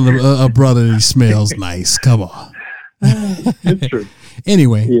with telling a brother that he smells nice. Come on. It's true.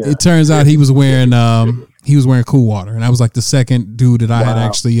 Anyway, Yeah. it turns out he was wearing Cool Water, and I was like the second dude that I had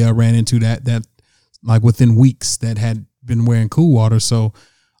actually ran into that like within weeks that had been wearing Cool Water. So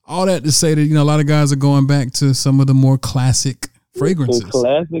all that to say that a lot of guys are going back to some of the more classic fragrances.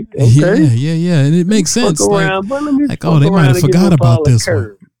 Classic. Yeah, Okay. yeah, and it makes sense. Fuck around, but let me Like, fuck they might around have and give forgot a about ball of this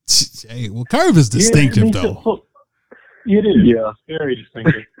Curve. one. Hey, well, Curve is distinctive Yeah, though. It is. Yeah. Very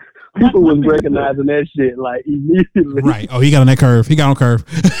distinctive. People was recognizing that shit like immediately. Right. Oh, he got on that Curve. He got on Curve.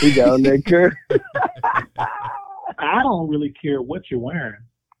 He got on that Curve. I don't really care what you're wearing.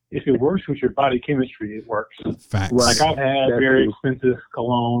 If it works with your body chemistry, it works. Facts. Right. Like I've had That's very true. expensive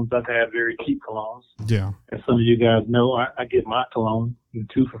colognes. I've had very cheap colognes. Yeah. As some of you guys know, I get my cologne in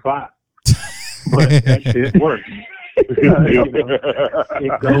 2 for $5. But that shit works.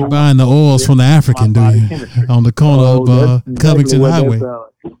 It goes Buying the oils from the African my body dude chemistry. on the corner of that's Covington exactly what that Highway. sound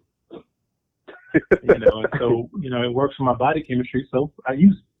And so, it works for my body chemistry, so I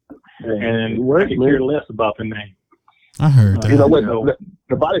use it. like. And It works, I can man. care less about the name. I heard that. You know what? So-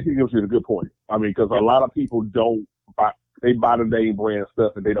 The body chemistry is a good point. I mean, because a lot of people don't buy. They buy the name brand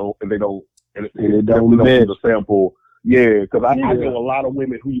stuff, and they don't And it don't definitely match. see the sample. Yeah, because I Yeah. know a lot of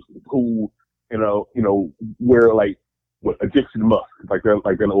women who wear like Egyptian musk, like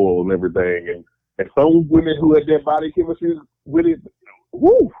that oil and everything, and some women who had that body chemistry with it,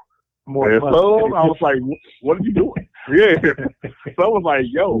 woo. More And must. some, I was like, what are you doing? Yeah. So I was like,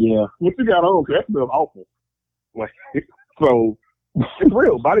 yo, Yeah. what you got on? 'Cause that smells awful. Like, so it's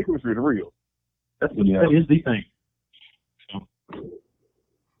real. Body chemistry is real. That is the thing.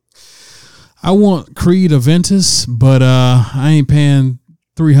 I want Creed Aventus, but I ain't paying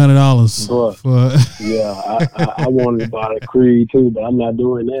 $300 Bruh. for. Yeah, I wanted to buy the Creed too, but I'm not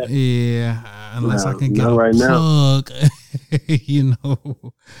doing that. Yeah, unless I No, can get not a right now. plug,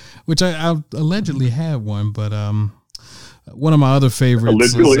 which I allegedly have one, but one of my other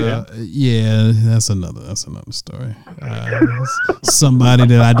favorites Allegedly, that's another story. Somebody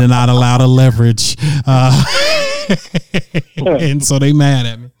that I did not allow to leverage, and so they mad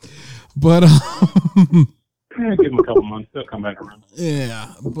at me. But Yeah, give them a couple months. They'll come back around.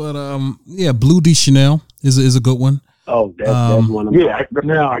 Blue de Chanel is a good one. Oh, that's one of Yeah, I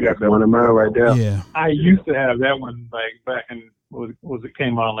got that one of mine right there. Yeah, I used to have that one like back in was it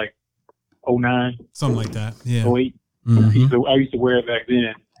came out like 09, something like that. Yeah, 08. Mhm. I used to wear it back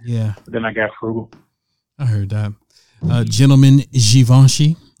then. Yeah, But then I got frugal. I heard that. Gentleman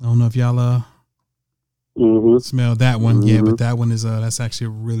Givenchy. I don't know if y'all Mm-hmm. smell that one. Yeah, Mhm. but that one is that's actually a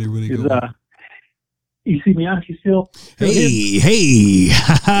really, really Is good one. you see Miyake still? Hey,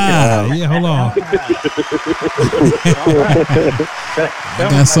 yeah, hold on. I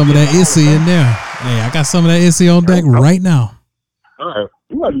got some of that Issy in there. Hey, I got some of that Issy on deck right now. All right.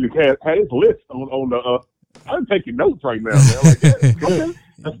 You might have had his list on the. I'm taking notes right now, man. Like, yeah,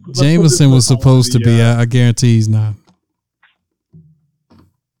 okay. Jameson was supposed to be. I guarantee he's not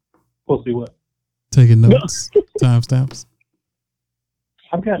Supposed to be what? taking notes. Timestamps.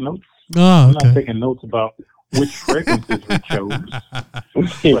 I've got notes. Oh, I'm not okay. taking notes about which fragrances we chose.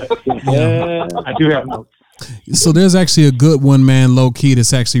 Yeah. I do have notes. So there's actually a good one, man, low key.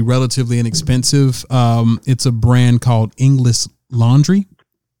 That's actually relatively inexpensive. It's a brand called English Laundry.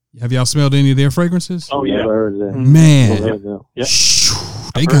 Have y'all smelled any of their fragrances? Oh yeah. Never heard of that. Man, Never heard of that. Yep. shoo,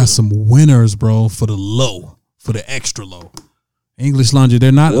 they got some winners, bro, for the extra low. English Laundry,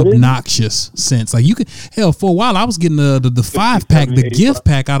 they're not What is it? obnoxious scents. Like you could, hell, for a while I was getting the 5-pack, the 70, gift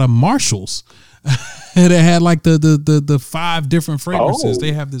pack out of Marshalls. And it had like the 5 different fragrances. Oh.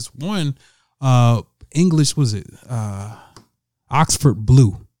 They have this one, English, was it Oxford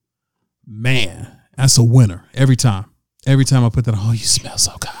Blue? Man, that's a winner every time. Every time I put that on, oh, you smell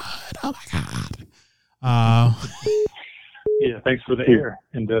so good. Oh my God. Yeah. Thanks for the air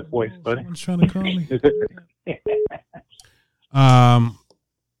in that voice, buddy. Someone's trying to call me.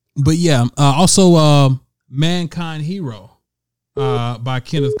 But yeah, also Mankind Hero by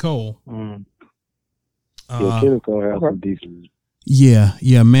Kenneth Cole. Mm. Yeah, Chemical has some decent.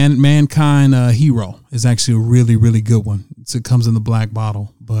 Yeah, Mankind Hero is actually a really, really good one. It comes in the black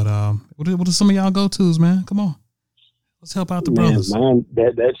bottle. But what are some of y'all go-tos, man? Come on. Let's help out the Man, brothers. mine,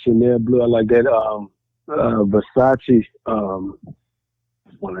 that Chanel Blue, I like that. Versace,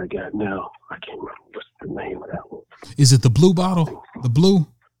 one I got now. I can't remember what's the name of that one. Is it the blue bottle? The blue?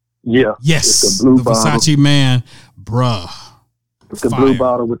 Yeah. Yes. It's the blue bottle. Versace man. Bruh. It's the Fire. blue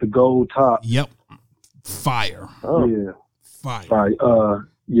bottle with the gold top. Yep. Fire. Oh. Yeah. Fire. Right.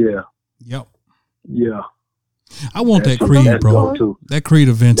 Yeah. Yep. Yeah. I want that That's Creed, bro. go-to. That Creed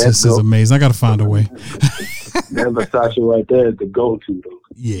Aventus That's is go- amazing. I got to find a way. That Versace right there is the go-to, though.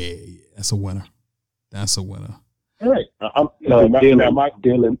 Yeah, that's a winner. That's a winner. All right. I'm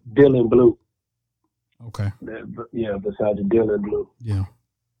Dylan Blue. Okay. Beside the Dylan Blue. Yeah.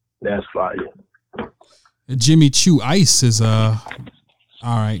 That's fire. Jimmy Choo Ice is all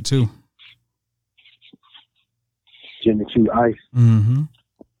right too. Jimmy Choo Ice. Mm-hmm.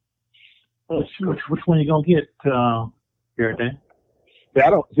 Which one you gonna get, Garrett Dan? I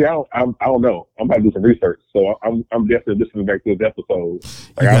don't know. I'm about to do some research, so I'm definitely listening back to this episode.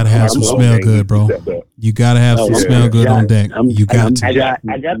 You gotta have some smell good, bro. You gotta have some smell good on deck. You got to. I got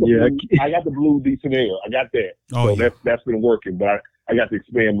the blue de Chanel. I got that. Oh, so that's been working, but I got to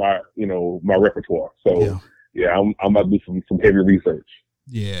expand my my repertoire. So I'm about to do some heavy research.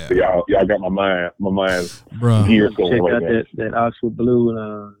 Yeah. So y'all got my mind Bro. gears going Check right out now. that Oxford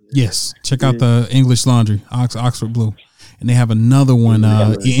Blue. Yes. Check out the English Laundry, Oxford Blue. And they have another one,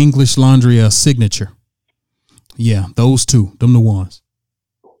 English Laundry Signature. Yeah, those two. Them the ones.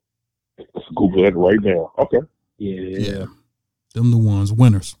 Let's Google it right now. Okay. Yeah. Them the ones.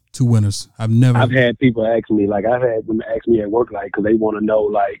 Winners. 2 winners. I've had people ask me, like, I've had them ask me at work, like, because they want to know,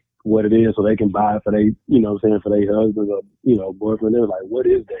 like, what it is so they can buy it for they, for their husbands or, boyfriend. They're like, what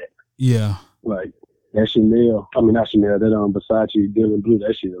is that? Yeah. Like, that Chanel. I mean, not Chanel. That Versace Dylan Blue.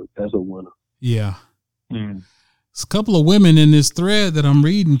 That's a winner. Yeah. There's a couple of women in this thread that I'm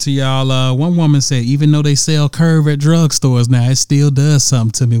reading to y'all. One woman said, even though they sell Curve at drugstores now, it still does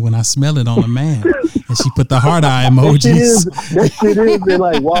something to me when I smell it on a man. And she put the heart eye emojis. That shit is in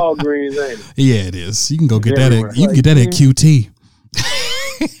like Walgreens, ain't it? Yeah, it is. You can go get that at QT.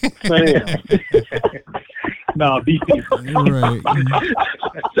 No, BT.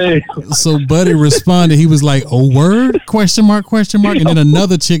 Right. So Buddy responded. He was like, "Oh, word? Question mark? Question mark?" And then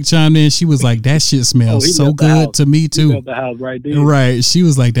another chick chimed in. She was like, "That shit smells so good to me too." He built the house right there. Right. She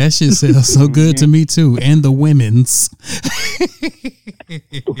was like, "That shit smells so good to me too," and the women's.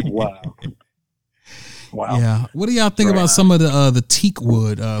 Wow. Yeah. What do y'all think about some of the teak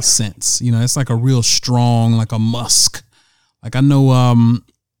wood scents? It's like a real strong, like a musk. Like I know.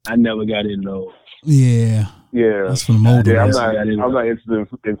 I never got in those. Yeah. Yeah. That's from the mold. Yeah, I'm not interested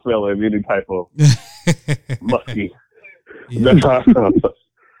in smelling any type of musky. Yeah.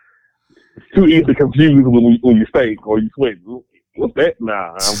 It's too easy to confuse when you stink or you sweat. What's that?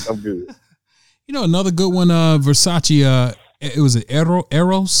 Nah, I'm good. Another good one, Versace, it was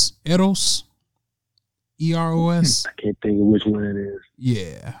Eros? EROS? I can't think of which one it is.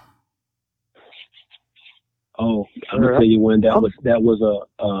 Yeah. Oh, I'm gonna tell you when that was a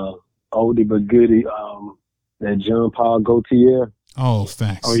oldie but goodie. That Jean Paul Gaultier. Oh,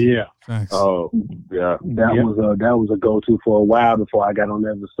 facts. Oh yeah, facts. Oh yeah. That was a go-to for a while before I got on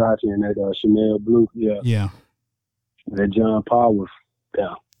that Versace and that Chanel Blue. Yeah. That Jean Paul was.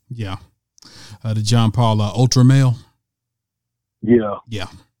 Yeah. The John Paul Ultra Male. Yeah. Yeah.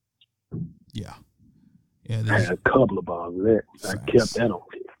 I had a couple of bottles of that. Facts. I kept that on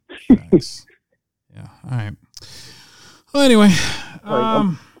me. Facts. Yeah. All right. Well, anyway,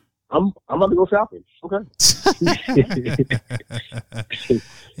 I'm about to go shopping. Okay.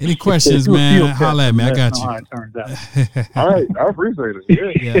 Any questions, man? Holla at me. I got you. How it turns out. All right, I appreciate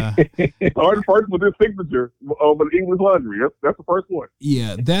it. Yeah. All right, first with this signature of the English Laundry. That's the first one.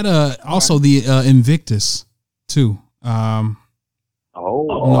 Yeah, that also the Invictus too. I don't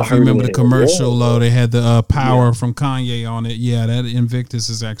know if you remember the commercial. They had the power from Kanye on it. Yeah, that Invictus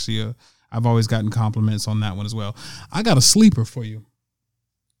is actually I've always gotten compliments on that one as well. I got a sleeper for you.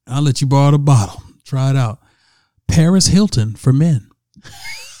 I'll let you borrow the bottle. Try it out. Paris Hilton for men.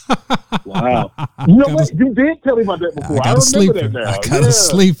 Wow. You know what? You did tell me about that before. I remember that now. I got a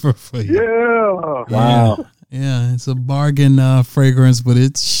sleeper for you. Yeah. Wow. Yeah, it's a bargain fragrance, but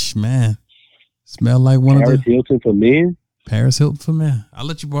it's, man, smell like one Paris of the... Hilton for men? Paris Hilton for men. I'll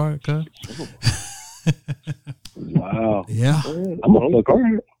let you borrow it, cuz. Wow. Yeah. I'm gonna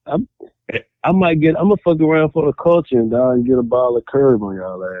fuck around for the culture and get a bottle of Curve on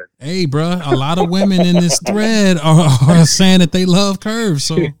y'all ass. Hey, bro, a lot of women in this thread are saying that they love Curve.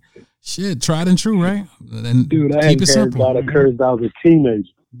 So, shit, tried and true, right? And dude, I had a bottle of Curve when I was a teenager.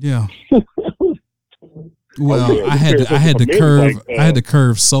 Yeah. Well, I had the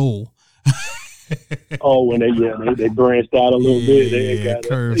Curve Soul. Oh, when they branched out a little bit. They got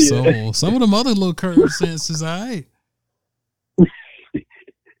Curve Soul. Some of them other little Curve senses, all right.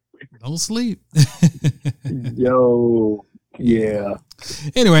 Don't sleep. Yo, yeah.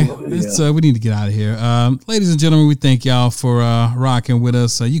 Anyway, we need to get out of here. Ladies and gentlemen, we thank y'all for rocking with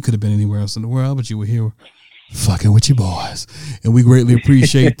us. You could have been anywhere else in the world, but you were here fucking with your boys. And we greatly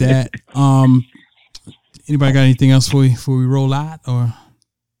appreciate that. Anybody got anything else before we roll out, or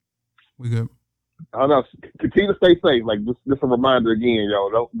we good? I don't know. Continue to stay safe. Like just a reminder again,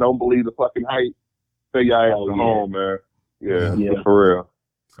 y'all. Don't believe the fucking hype. Stay your ass Oh, at yeah. home, man. Yeah, Yeah. for real.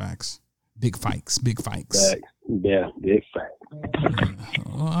 Facts. Big fights. Big fights. Facts. Yeah, big fact.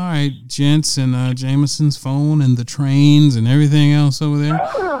 Well, all right, gents, and Jameson's phone and the trains and everything else over there.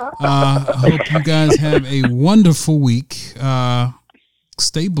 I hope you guys have a wonderful week.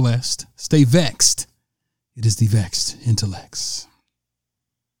 Stay blessed. Stay vexed. It is the Vexed Intellects.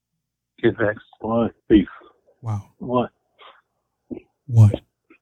 Get vexed. One. Peace. Wow. One. What?